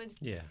system?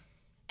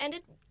 And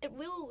it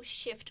will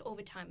shift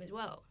over time as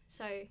well.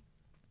 So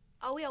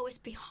are we always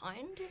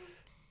behind?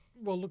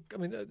 Well, look, I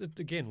mean,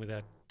 again,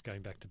 without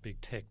going back to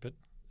big tech, but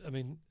I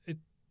mean,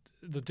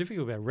 the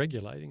difficulty about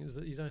regulating is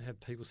that you don't have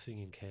people sitting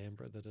in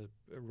Canberra that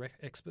are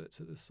experts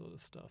at this sort of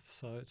stuff.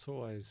 So it's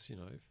always,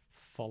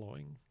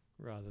 following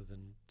rather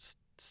than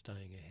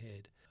staying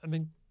ahead. I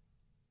mean,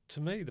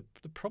 to me,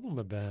 the problem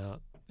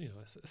about,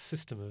 a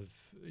system of,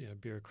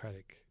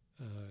 bureaucratic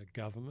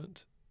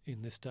government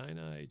in this day and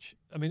age,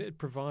 I mean, it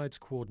provides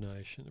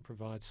coordination, it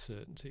provides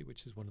certainty,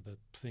 which is one of the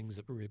things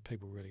that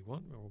people really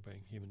want. We're all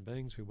being human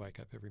beings. We wake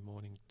up every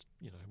morning,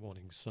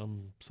 wanting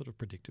some sort of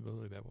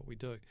predictability about what we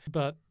do.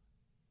 But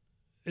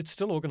it's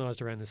still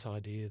organised around this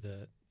idea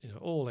that,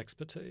 all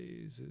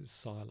expertise is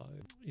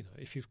siloed.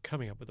 If you're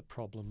coming up with a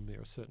problem, there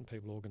are certain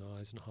people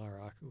organised in a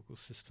hierarchical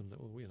system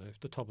that will, if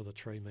the top of the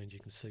tree means you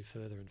can see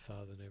further and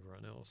farther than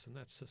everyone else, and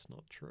that's just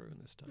not true in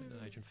this day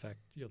and age. In fact,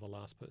 you're the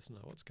last person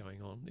to know what's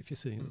going on if you're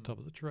sitting at the top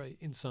of the tree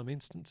in some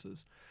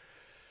instances.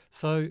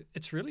 So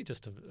it's really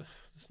just the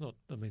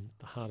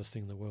hardest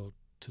thing in the world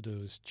to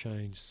do is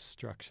change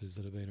structures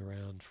that have been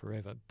around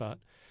forever, but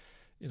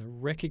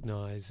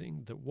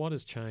recognising that what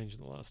has changed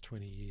in the last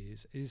 20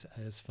 years is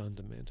as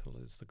fundamental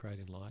as the Great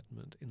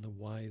Enlightenment in the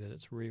way that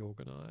it's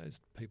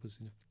reorganised people's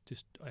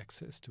just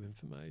access to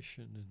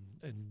information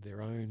and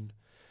their own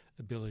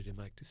ability to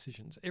make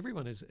decisions.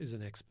 Everyone is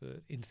an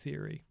expert in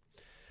theory.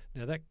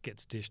 Now that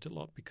gets dished a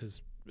lot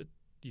because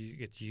you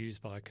get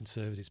used by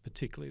conservatives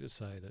particularly to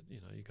say that,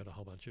 you've got a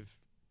whole bunch of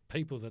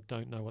people that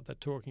don't know what they're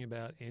talking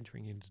about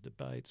entering into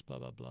debates, blah,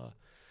 blah, blah,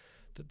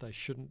 that they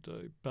shouldn't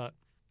do. But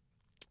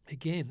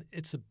again,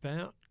 it's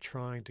about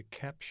trying to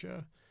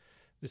capture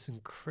this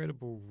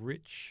incredible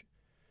rich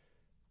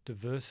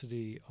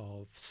diversity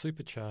of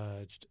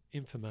supercharged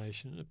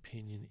information and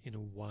opinion in a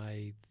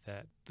way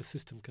that the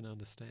system can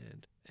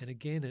understand. And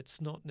again, it's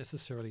not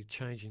necessarily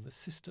changing the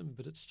system,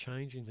 but it's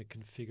changing the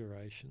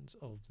configurations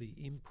of the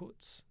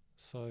inputs.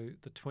 So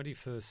the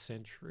 21st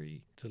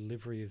century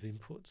delivery of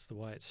inputs, the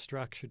way it's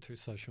structured through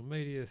social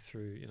media,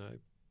 through,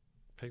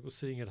 people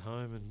sitting at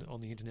home and on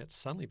the internet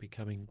suddenly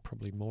becoming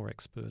probably more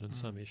expert on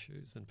some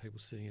issues than people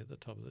sitting at the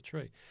top of the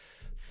tree.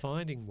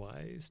 Finding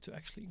ways to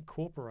actually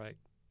incorporate,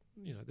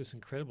 this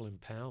incredible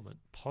empowerment,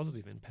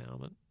 positive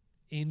empowerment,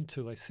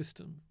 into a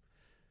system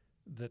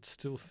that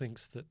still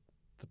thinks that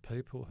the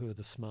people who are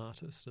the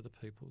smartest are the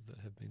people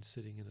that have been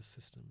sitting in a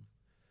system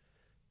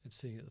and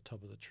sitting at the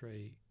top of the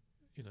tree,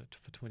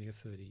 for 20 or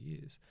 30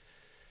 years.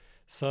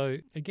 So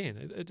again,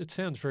 it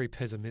sounds very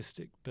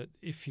pessimistic, but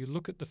if you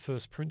look at the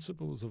first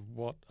principles of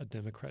what a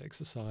democratic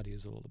society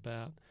is all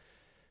about,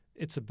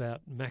 it's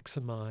about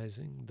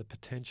maximising the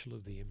potential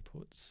of the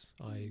inputs,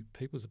 i.e.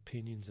 people's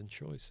opinions and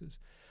choices,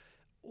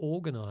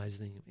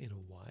 organising them in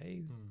a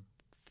way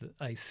that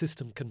a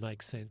system can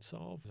make sense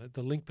of.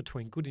 The link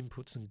between good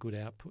inputs and good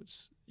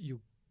outputs,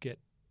 you'll get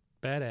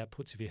bad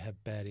outputs if you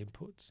have bad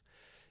inputs.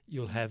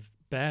 You'll have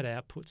bad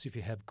outputs if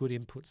you have good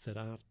inputs that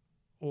aren't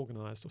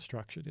organised or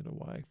structured in a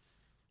way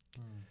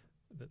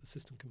that the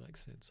system can make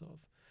sense of.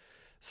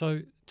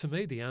 So to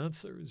me, the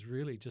answer is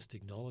really just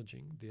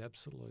acknowledging the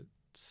absolute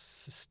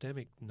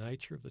systemic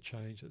nature of the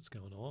change that's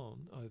gone on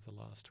over the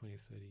last 20 or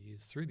 30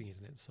 years through the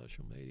internet and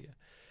social media,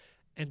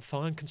 and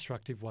find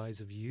constructive ways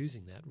of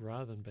using that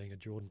rather than being a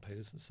Jordan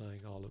Peterson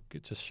saying, oh, look,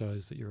 it just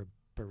shows that you're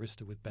a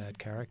barista with bad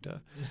character.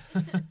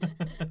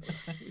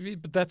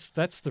 But that's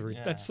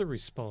the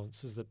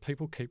response, is that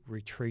people keep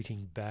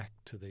retreating back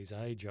to these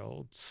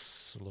age-old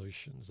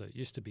solutions that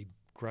used to be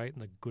great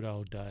in the good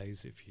old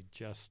days if you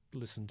just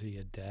listened to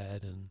your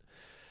dad and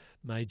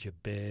made your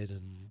bed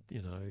and,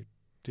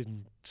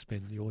 didn't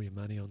spend all your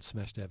money on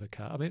smashed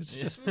avocado. I mean, it's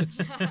just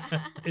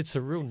it's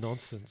a real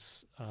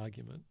nonsense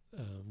argument.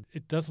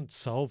 It doesn't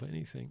solve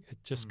anything. It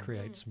just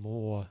creates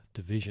more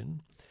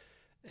division.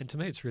 And to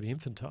me, it's really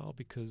infantile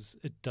because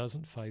it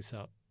doesn't face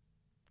up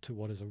to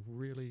what is a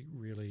really,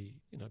 really,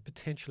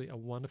 potentially a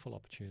wonderful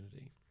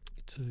opportunity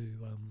to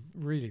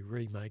really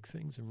remake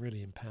things and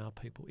really empower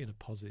people in a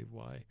positive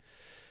way.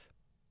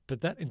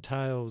 But that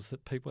entails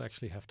that people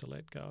actually have to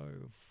let go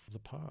of the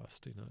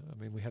past.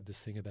 I mean, we have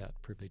this thing about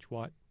privileged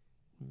white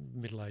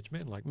middle-aged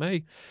men like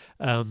me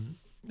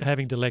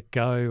having to let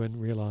go and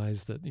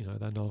realise that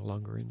they're no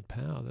longer in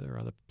power. There are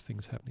other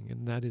things happening,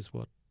 and that is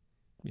what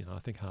I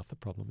think half the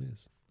problem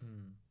is.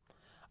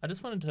 I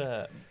just wanted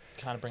to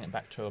kind of bring it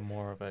back to a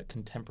more of a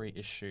contemporary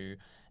issue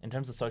in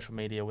terms of social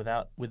media,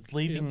 with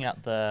leaving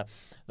out the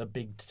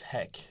big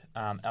tech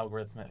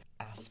algorithmic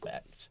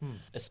aspect,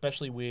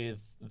 especially with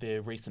the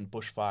recent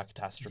bushfire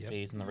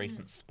catastrophes and the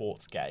recent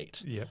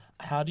Sportsgate.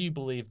 How do you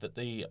believe that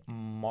the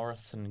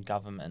Morrison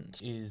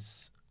government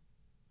is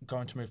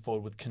going to move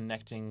forward with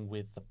connecting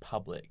with the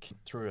public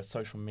through a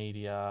social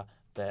media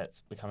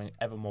that's becoming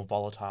ever more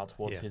volatile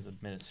towards his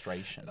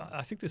administration?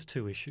 I think there's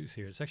two issues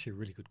here. It's actually a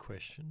really good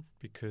question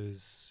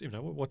because,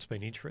 what's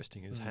been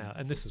interesting is how,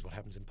 and this is what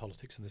happens in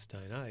politics in this day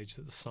and age,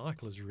 that the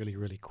cycle is really,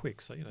 really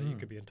quick. So, you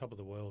could be on top of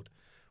the world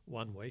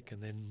one week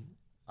and then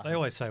they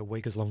always say a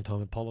week is a long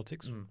time in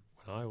politics. When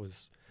I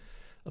was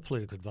a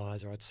political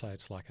advisor, I'd say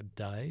it's like a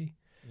day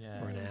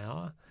or an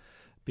hour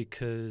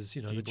because,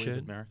 Do you believe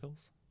in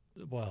miracles?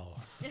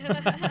 Well,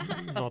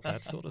 not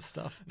that sort of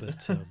stuff,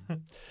 but...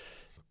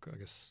 I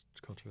guess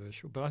it's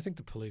controversial, but I think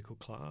the political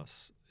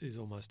class is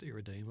almost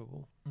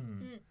irredeemable.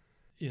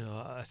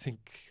 I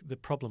think the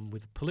problem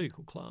with the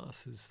political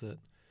class is that,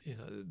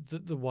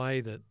 the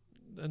way that,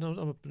 and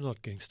I'm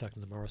not getting stuck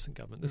in the Morrison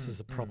government, this is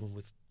a problem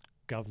with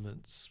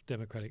governments,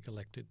 democratic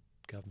elected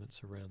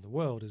governments around the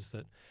world, is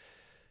that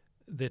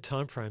their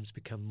timeframes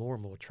become more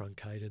and more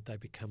truncated. They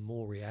become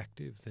more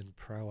reactive than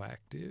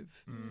proactive.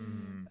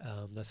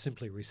 They're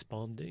simply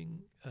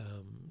responding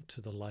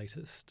to the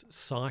latest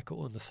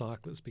cycle, and the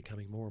cycle is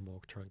becoming more and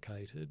more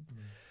truncated.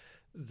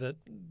 That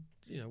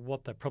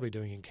what they're probably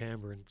doing in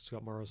Canberra and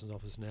Scott Morrison's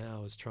office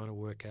now is trying to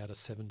work out a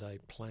 7-day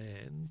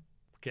plan,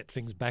 get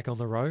things back on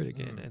the road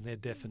again. And their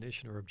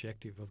definition or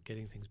objective of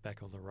getting things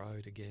back on the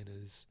road again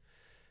is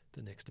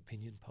the next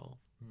opinion poll.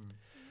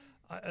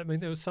 I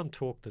mean, there was some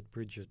talk that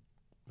Bridget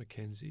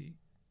Mackenzie,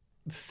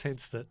 the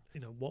sense that,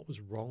 what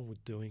was wrong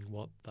with doing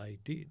what they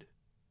did.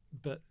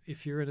 But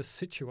if you're in a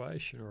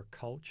situation or a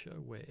culture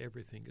where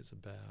everything is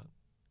about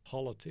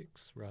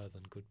politics rather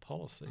than good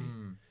policy,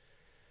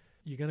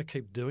 you're going to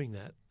keep doing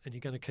that and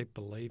you're going to keep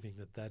believing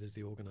that that is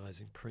the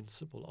organising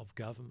principle of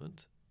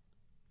government.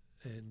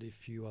 And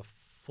if you are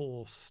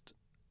forced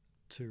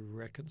to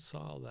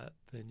reconcile that,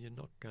 then you're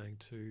not going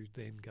to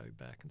then go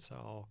back and say,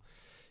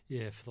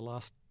 for the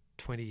last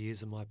 20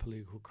 years of my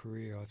political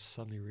career, I've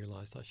suddenly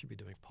realised I should be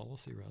doing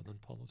policy rather than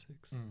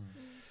politics.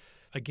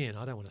 Again,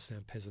 I don't want to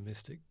sound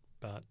pessimistic,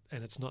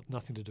 and it's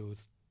nothing to do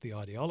with the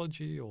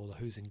ideology or the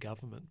who's in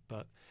government,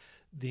 but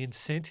the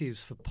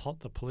incentives for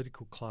the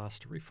political class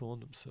to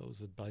reform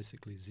themselves are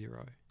basically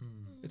zero.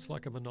 It's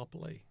like a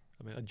monopoly,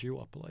 a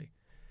duopoly.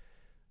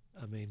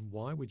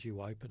 Why would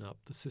you open up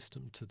the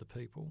system to the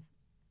people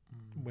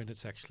when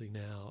it's actually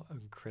now an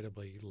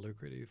incredibly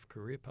lucrative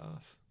career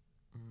path?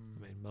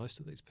 Most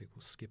of these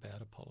people skip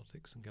out of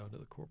politics and go into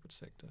the corporate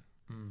sector.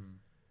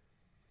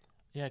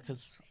 Yeah,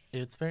 because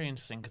it's very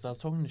interesting because I was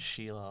talking to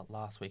Sheila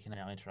last week in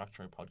our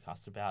introductory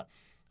podcast about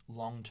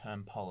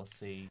long-term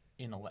policy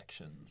in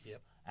elections.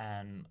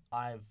 And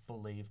I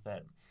believe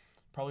that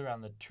probably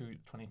around the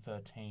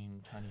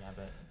 2013 Tony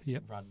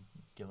Abbott, Rudd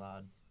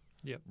Gillard,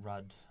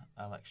 Rudd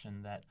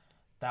election,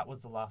 that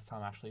was the last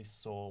time I actually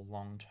saw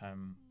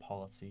long-term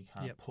policy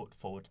kind of put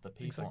forward to the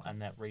people.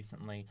 And that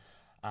recently...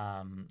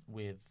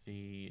 with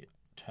the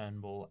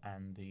Turnbull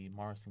and the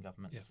Morrison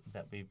governments,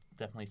 that we've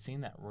definitely seen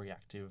that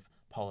reactive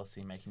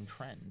policy-making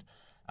trend,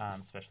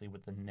 especially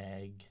with the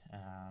NEG,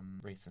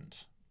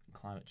 recent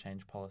climate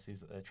change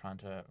policies that they're trying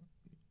to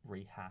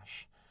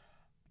rehash.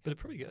 But it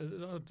probably,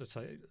 I would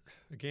say,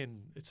 again,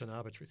 it's an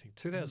arbitrary thing.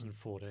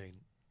 2014,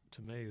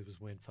 to me, it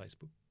was when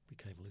Facebook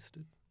became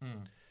listed.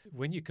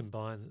 When you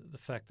combine the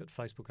fact that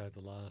Facebook over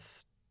the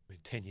last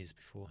 10 years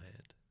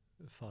beforehand,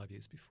 5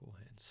 years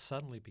beforehand,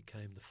 suddenly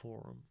became the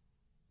forum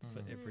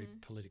for every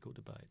political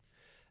debate.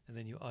 And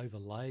then you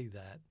overlay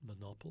that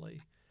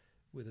monopoly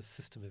with a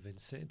system of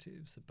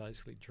incentives that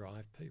basically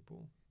drive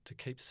people to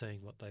keep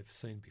seeing what they've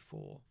seen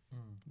before,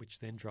 which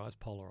then drives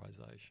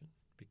polarisation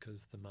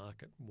because the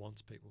market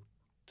wants people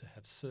to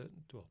have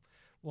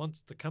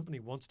the company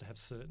wants to have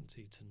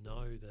certainty to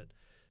know that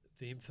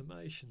the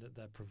information that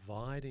they're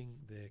providing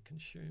their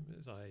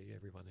consumers, i.e.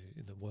 everyone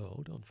in the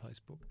world on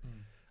Facebook,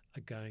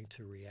 are going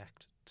to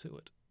react to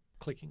it,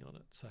 clicking on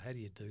it. So how do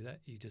you do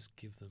that? You just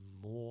give them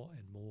more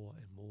and more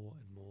and more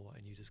and more,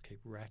 and you just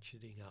keep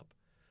ratcheting up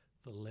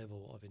the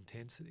level of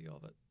intensity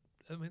of it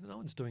I mean, no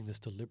one's doing this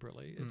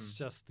deliberately. It's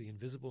just the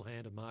invisible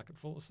hand of market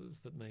forces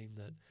that mean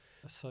that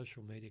a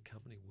social media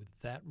company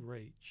with that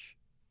reach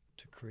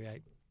to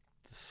create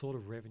the sort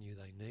of revenue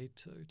they need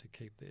to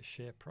keep their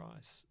share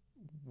price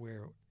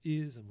where it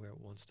is and where it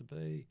wants to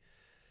be,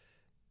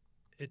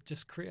 it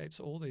just creates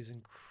all these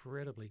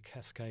incredibly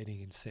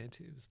cascading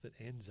incentives that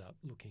ends up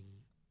looking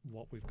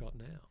what we've got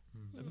now.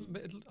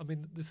 I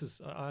mean,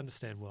 I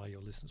understand why your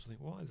listeners will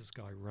think, why is this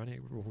guy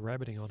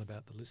rabbiting on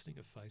about the listing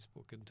of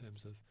Facebook in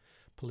terms of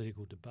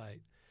political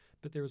debate?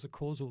 But there is a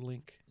causal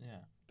link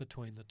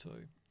between the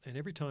two. And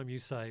every time you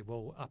say,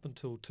 well, up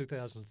until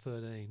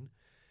 2013,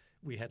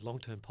 we had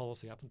long-term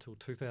policy, up until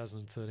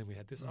 2013 we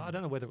had this. I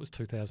don't know whether it was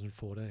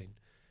 2014.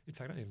 In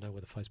fact, I don't even know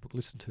whether Facebook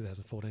listed in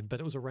 2014, but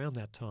it was around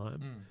that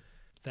time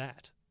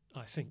that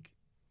I think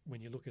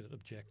when you look at it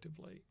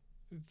objectively,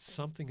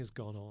 something has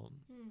gone on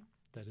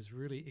that has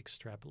really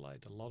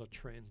extrapolated a lot of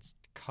trends,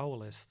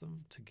 coalesced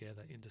them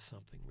together into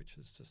something which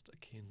is just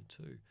akin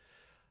to,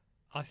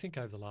 I think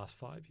over the last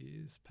 5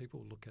 years,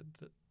 people look at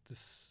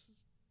this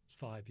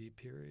 5-year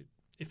period,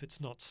 if it's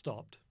not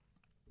stopped,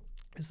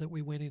 is that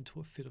we went into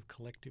a fit of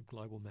collective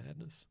global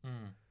madness.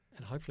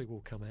 And hopefully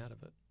we'll come out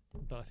of it.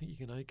 But I think you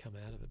can only come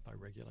out of it by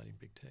regulating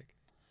big tech.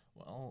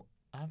 Well,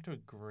 I have to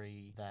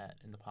agree that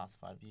in the past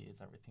 5 years,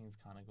 everything's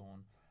kind of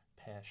gone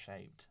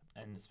pear-shaped,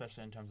 and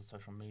especially in terms of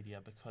social media,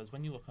 because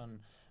when you look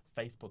on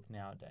Facebook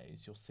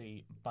nowadays, you'll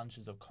see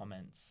bunches of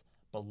comments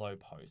below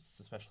posts,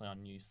 especially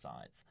on news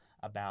sites,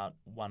 about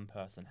one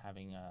person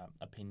having an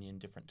opinion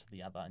different to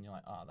the other, and you're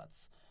like,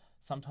 that's...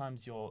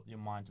 Sometimes your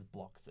mind just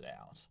blocks it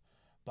out.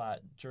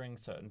 But during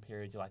certain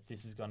periods, you're like,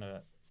 this is going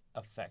to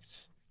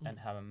affect and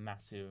have a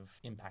massive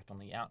impact on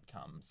the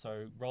outcome.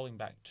 So rolling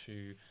back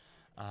to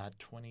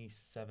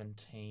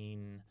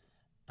 2018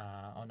 now,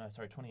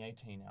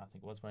 I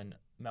think it was, when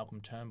Malcolm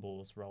Turnbull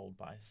was rolled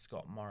by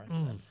Scott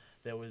Morrison.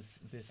 There was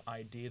this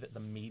idea that the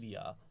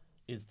media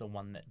is the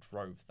one that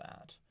drove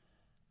that,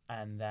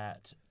 and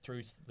that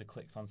through the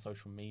clicks on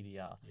social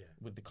media,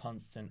 with the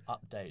constant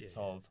updates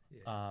of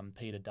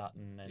Peter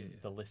Dutton and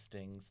the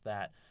listings,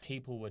 that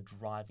people were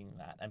driving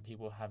that, and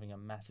people were having a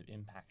massive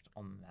impact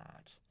on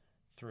that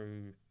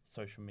through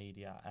social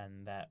media,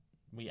 and that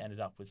we ended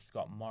up with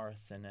Scott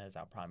Morrison as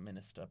our Prime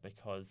Minister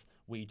because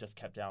we just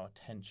kept our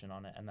attention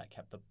on it, and that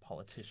kept the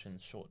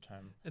politicians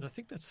short-term. And I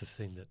think that's the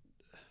thing that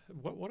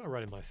what I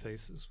wrote in my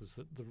thesis was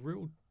that the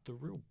real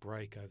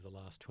break over the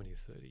last 20 or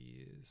 30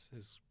 years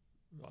is,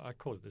 I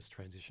called it this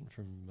transition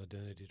from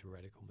modernity to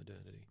radical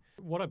modernity.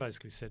 What I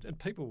basically said, and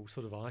people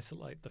sort of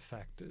isolate the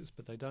factors,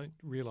 but they don't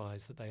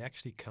realise that they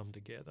actually come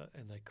together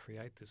and they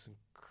create this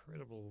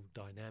incredible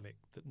dynamic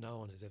that no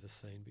one has ever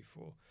seen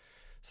before.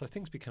 So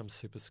things become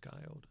super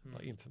scaled,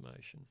 like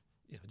information.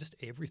 Just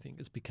everything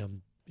has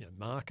become,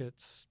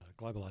 markets,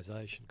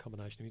 globalisation,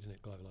 combination of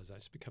internet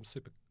globalisation,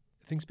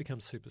 things become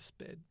super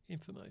sped,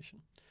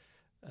 information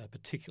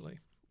particularly,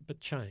 but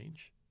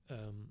change.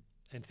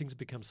 And things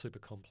become super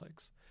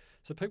complex.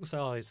 So people say,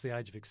 it's the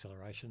age of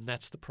acceleration. And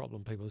that's the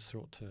problem, people are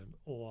short term.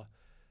 Or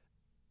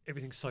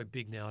everything's so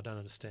big now, I don't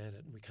understand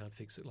it and we can't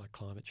fix it, like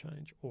climate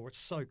change. Or it's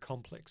so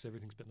complex,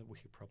 everything's been a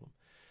wicked problem.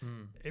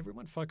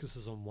 Everyone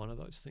focuses on one of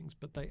those things,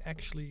 but they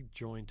actually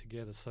join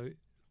together. So,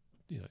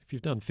 if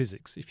you've done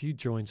physics, if you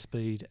join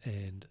speed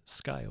and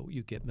scale,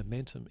 you get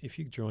momentum. If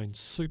you join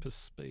super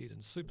speed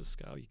and super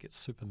scale, you get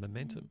super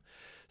momentum.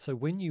 So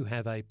when you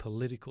have a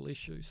political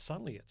issue,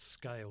 suddenly it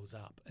scales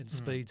up and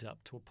speeds up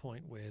to a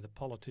point where the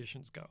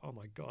politicians go, oh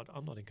my God,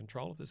 I'm not in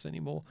control of this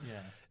anymore.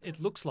 It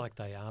looks like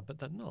they are, but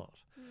they're not.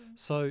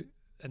 So,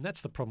 and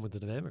that's the problem with the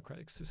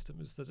democratic system,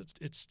 is that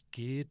it's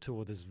geared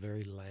toward this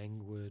very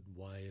languid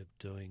way of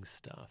doing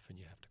stuff, and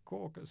you have to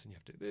caucus and you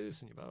have to do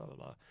this and you blah, blah,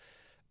 blah.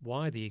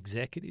 Why the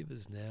executive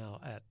is now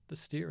at the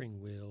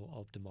steering wheel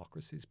of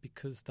democracies,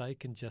 because they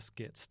can just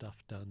get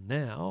stuff done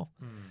now,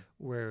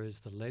 whereas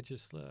the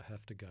legislature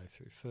have to go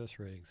through first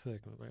reading,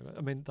 second.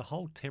 I mean, the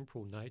whole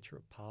temporal nature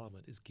of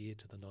Parliament is geared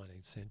to the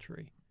 19th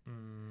century.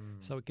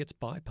 So it gets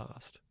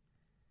bypassed.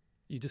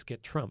 You just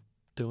get Trump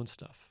doing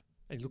stuff.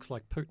 And it looks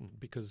like Putin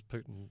because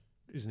Putin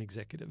is an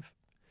executive.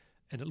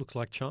 And it looks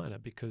like China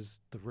because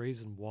the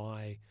reason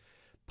why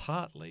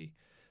partly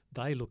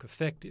they look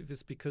effective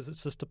is because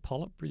it's just a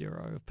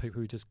Politburo of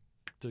people who just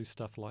do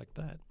stuff like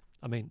that.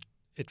 I mean,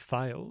 it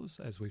fails,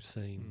 as we've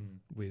seen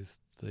with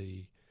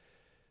the,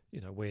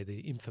 where the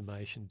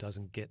information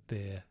doesn't get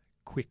there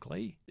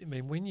quickly. I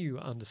mean, when you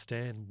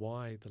understand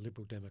why the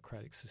Liberal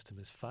democratic system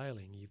is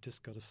failing, you've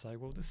just got to say,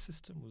 well, this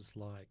system was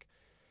like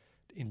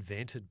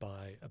invented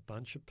by a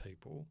bunch of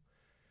people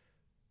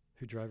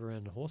who drove around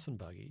in a horse and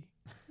buggy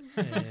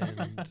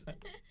and,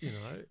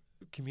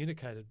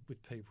 communicated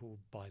with people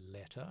by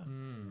letter.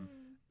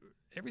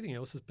 Everything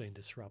else has been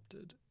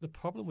disrupted. The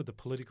problem with the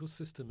political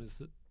system is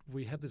that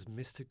we have this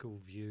mystical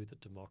view that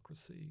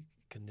democracy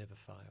can never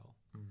fail.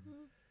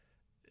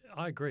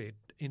 I agree.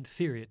 In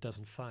theory, it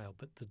doesn't fail,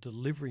 but the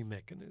delivery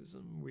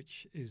mechanism,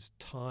 which is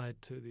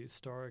tied to the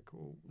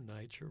historical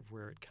nature of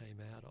where it came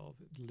out of,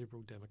 the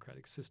liberal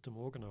democratic system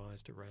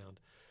organised around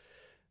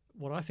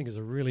what I think is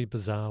a really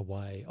bizarre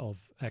way of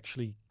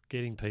actually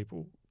getting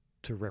people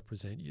to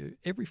represent you.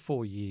 Every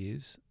 4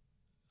 years,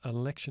 an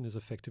election is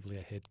effectively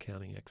a head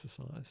counting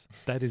exercise.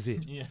 That is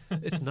it. Yeah.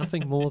 It's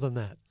nothing more than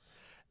that.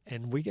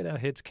 And we get our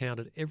heads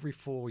counted every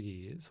 4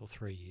 years or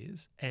 3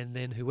 years, and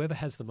then whoever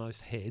has the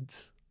most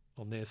heads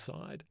on their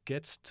side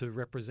gets to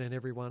represent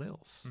everyone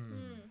else.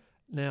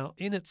 Now,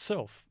 in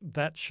itself,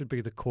 that should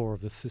be the core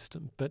of the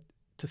system, but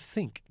to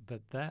think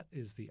that that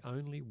is the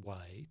only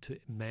way to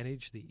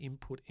manage the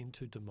input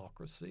into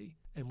democracy,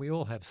 and we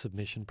all have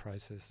submission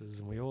processes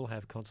and we all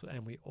have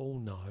and we all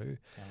know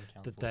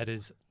that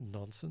is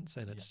nonsense,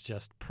 and it's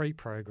just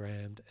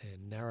pre-programmed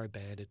and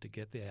narrow-banded to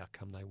get the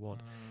outcome they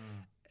want.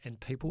 And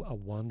people are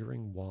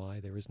wondering why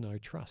there is no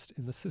trust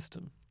in the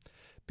system,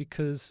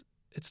 because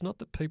it's not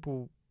that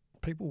people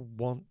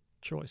want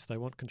choice, they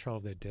want control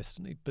of their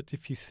destiny. But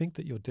if you think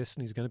that your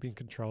destiny is going to be in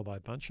control by a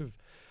bunch of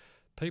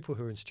people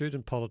who are in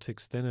student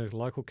politics, then a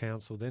local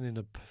council, then in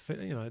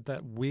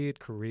that weird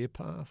career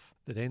path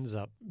that ends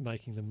up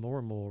making them more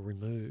and more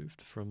removed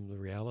from the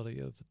reality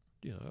of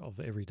of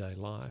everyday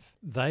life,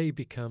 they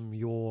become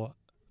your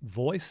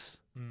voice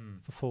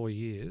for 4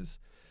 years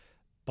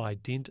by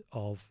dint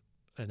of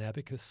an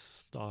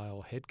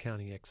abacus-style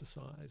head-counting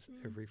exercise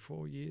every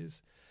 4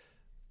 years.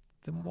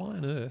 Then why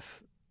on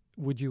earth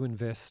would you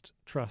invest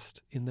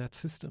trust in that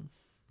system?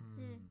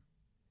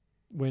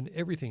 When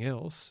everything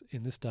else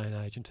in this day and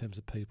age in terms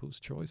of people's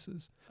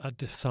choices are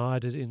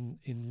decided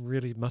in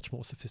really much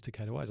more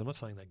sophisticated ways. I'm not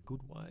saying they're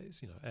good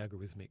ways,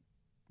 algorithmic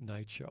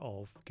nature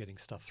of getting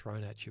stuff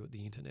thrown at you at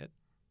the internet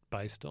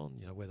based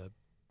on, whether,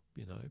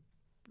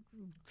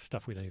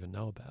 stuff we don't even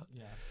know about.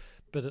 Yeah.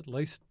 But at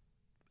least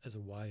as a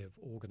way of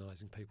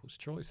organising people's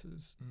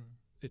choices,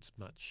 it's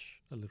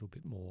a little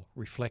bit more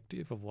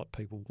reflective of what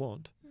people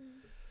want.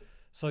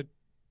 So,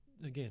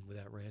 again,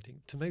 without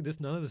ranting, to me,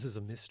 none of this is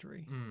a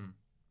mystery.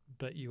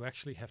 But you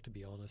actually have to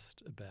be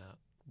honest about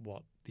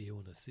what the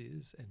illness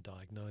is and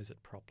diagnose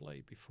it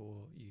properly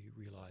before you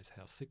realise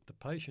how sick the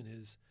patient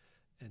is,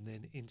 and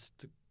then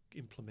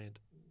implement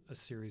a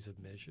series of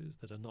measures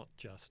that are not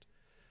just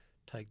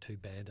take 2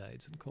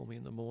 Band-Aids and call me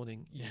in the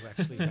morning. You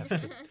actually have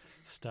to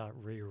start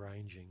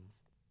rearranging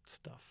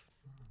stuff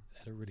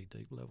at a really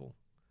deep level.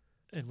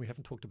 And we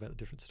haven't talked about the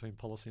difference between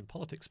policy and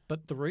politics.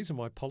 But the reason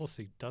why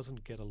policy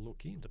doesn't get a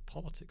look into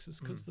politics is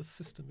because the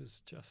system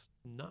is just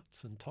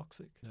nuts and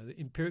toxic. The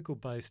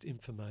empirical-based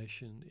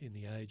information in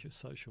the age of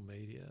social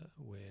media,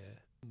 where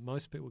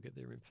most people get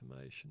their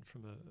information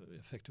from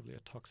effectively a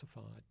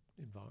toxified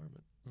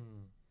environment.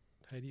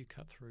 How do you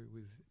cut through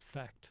with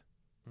fact?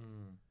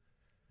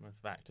 Well,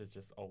 fact is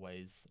just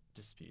always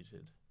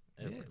disputed.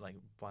 Like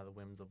by the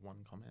whims of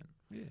one comment,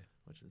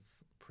 which is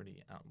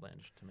pretty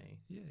outlandish to me.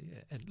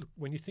 And look,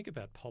 when you think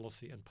about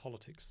policy and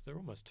politics, they're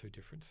almost two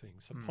different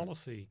things. So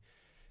policy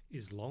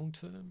is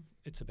long-term.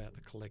 It's about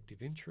the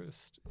collective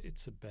interest.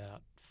 It's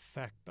about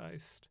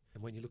fact-based.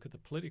 And when you look at the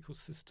political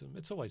system,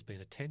 it's always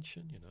been a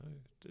tension,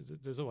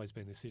 There's always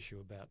been this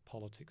issue about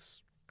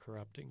politics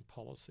corrupting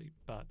policy.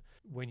 But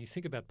when you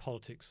think about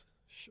politics,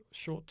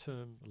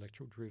 short-term,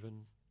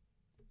 electoral-driven,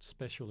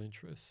 special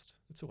interest,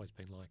 it's always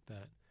been like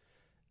that.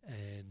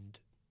 And,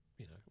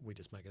 we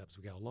just make it up as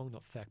we go along,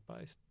 not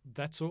fact-based.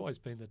 That's always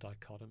been the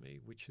dichotomy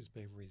which has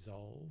been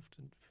resolved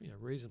and,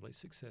 reasonably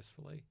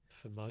successfully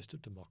for most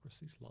of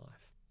democracy's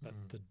life. But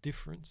the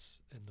difference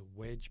and the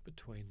wedge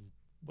between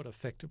what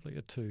effectively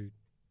are two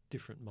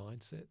different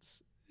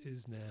mindsets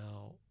is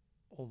now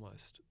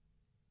almost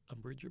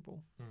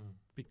unbridgeable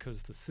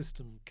because the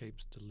system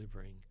keeps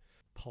delivering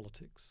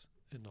politics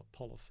and not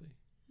policy.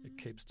 It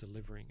keeps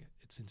delivering it.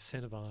 It's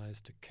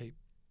incentivised to keep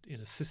in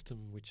a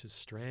system which is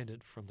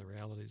stranded from the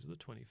realities of the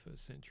 21st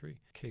century,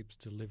 keeps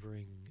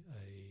delivering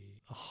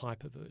a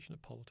hyper version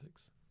of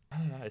politics. I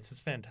don't know, it's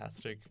just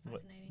fantastic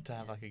to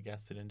have yeah. like a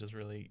guest sit in just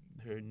really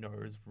who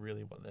knows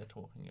really what they're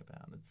talking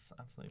about. It's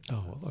absolutely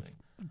fantastic. Oh, well,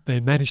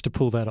 I've managed to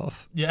pull that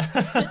off. Yeah.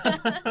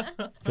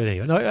 But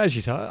anyway, no, as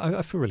you say,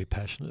 I feel really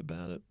passionate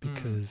about it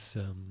because...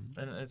 and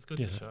it's good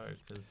to show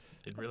because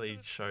it really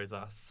shows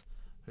us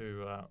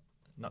who...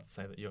 not to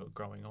say that you're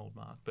growing old,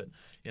 Mark, but,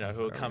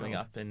 who are coming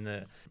up in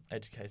the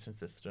education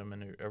system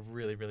and who are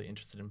really, really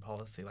interested in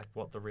policy, like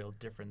what the real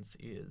difference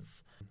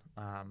is,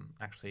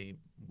 actually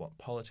what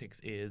politics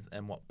is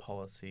and what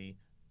policy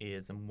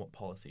is and what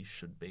policy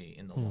should be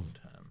in the long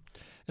term.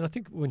 And I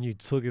think when you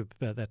talk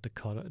about that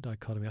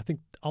dichotomy, I think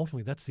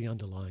ultimately that's the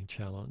underlying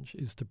challenge,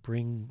 is to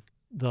bring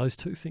those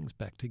two things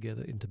back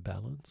together into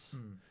balance.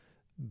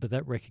 But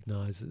that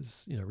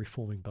recognises,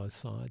 reforming both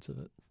sides of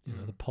it.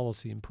 The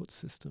policy input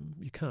system,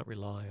 you can't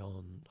rely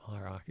on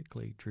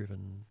hierarchically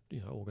driven,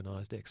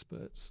 organised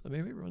experts. I mean,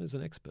 everyone is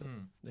an expert.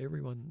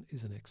 Everyone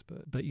is an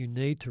expert. But you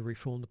need to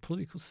reform the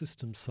political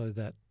system so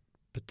that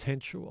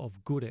potential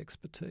of good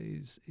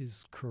expertise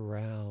is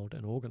corralled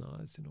and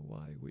organised in a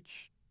way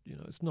which,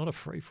 it's not a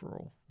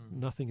free-for-all.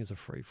 Nothing is a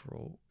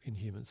free-for-all in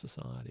human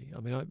society.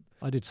 I mean,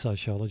 I did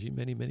sociology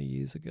many, many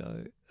years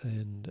ago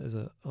and as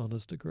an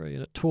honours degree,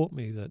 and it taught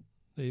me that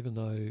even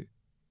though,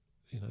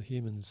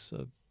 humans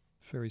are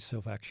very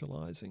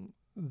self-actualising,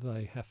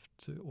 they have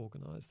to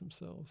organise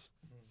themselves,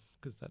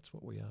 because that's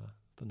what we are,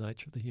 the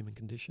nature of the human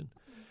condition.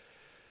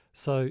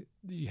 So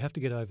you have to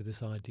get over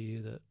this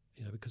idea that,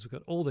 because we've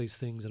got all these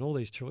things and all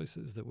these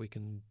choices that we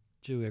can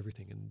do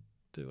everything and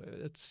do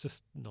it. It's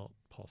just not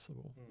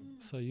possible.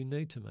 So you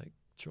need to make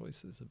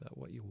choices about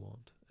what you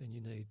want, and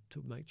you need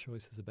to make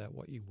choices about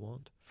what you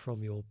want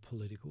from your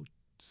political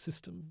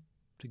system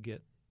to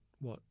get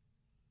what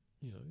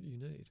you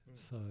need.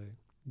 So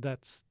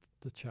that's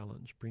the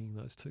challenge, bringing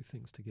those two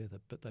things together,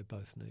 but they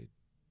both need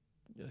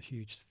a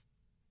huge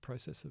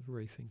process of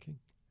rethinking.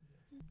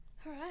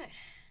 All right.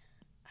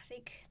 I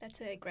think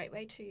that's a great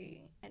way to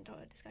end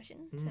our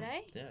discussion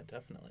today. Yeah,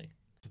 definitely.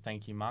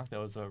 Thank you, Mark. That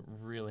was a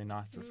really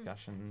nice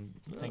discussion.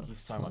 Thank you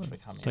so much for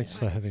coming. Thanks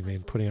for having me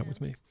and putting up with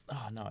me.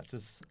 Oh, no,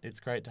 it's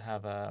great to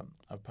have a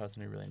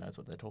person who really knows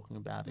what they're talking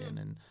about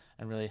and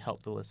really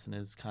help the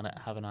listeners kind of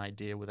have an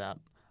idea without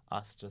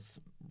us just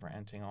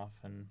ranting off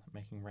and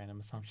making random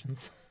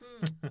assumptions.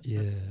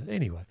 Yeah.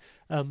 Anyway,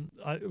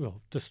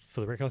 just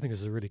for the record, I think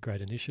this is a really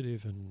great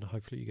initiative, and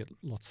hopefully you get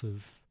lots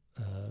of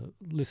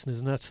listeners.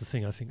 And that's the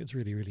thing I think is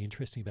really, really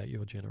interesting about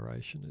your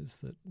generation is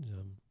that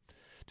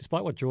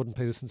despite what Jordan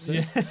Peterson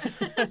says,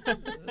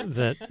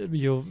 that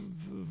you're,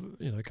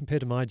 compared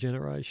to my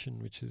generation,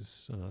 which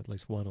is at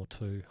least one or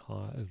two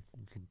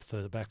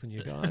further back than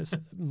you guys,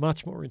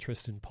 much more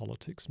interested in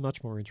politics,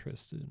 much more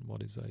interested in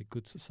what is a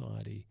good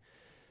society,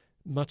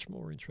 much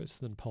more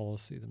interested in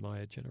policy than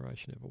my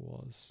generation ever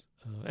was.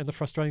 And the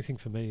frustrating thing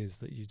for me is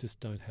that you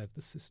just don't have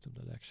the system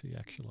that actually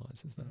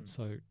actualises that.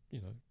 So,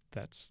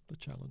 that's the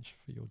challenge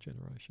for your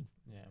generation.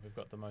 Yeah, we've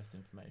got the most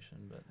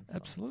information, but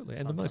absolutely,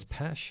 and the most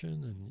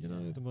passion,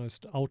 and the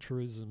most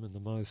altruism, and the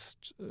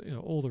most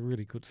all the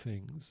really good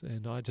things.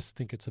 And I just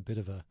think it's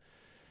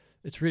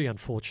it's really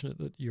unfortunate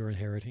that you're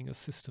inheriting a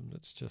system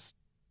that's just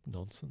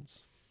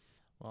nonsense.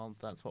 Well,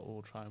 that's what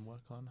we'll try and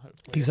work on,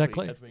 hopefully,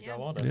 exactly as we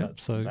go on. Yeah,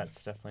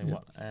 That's definitely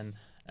what,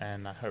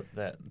 and I hope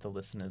that the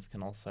listeners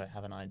can also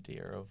have an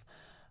idea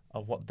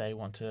of what they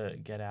want to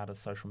get out of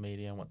social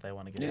media and what they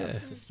want to get out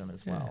of the system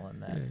as well,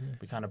 and that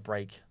we kind of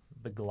break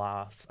the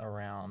glass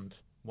around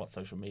what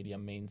social media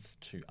means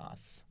to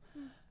us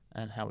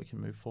and how we can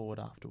move forward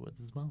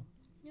afterwards as well.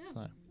 Yeah. So,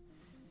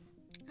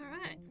 all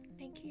right.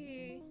 Thank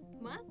you,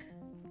 Mark.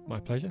 My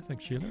pleasure.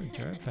 Thanks, Sheila and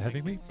Jared, for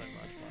having me. Thank you so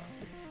much,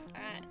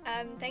 Mark. All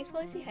right. Thanks,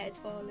 Policy Heads,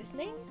 for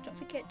listening. Don't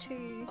forget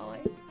to follow,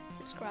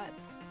 subscribe,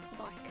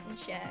 like, and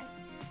share.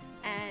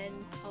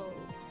 And I'll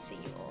see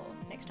you all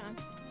next time.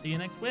 See you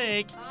next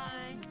week.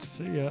 Bye.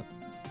 See ya.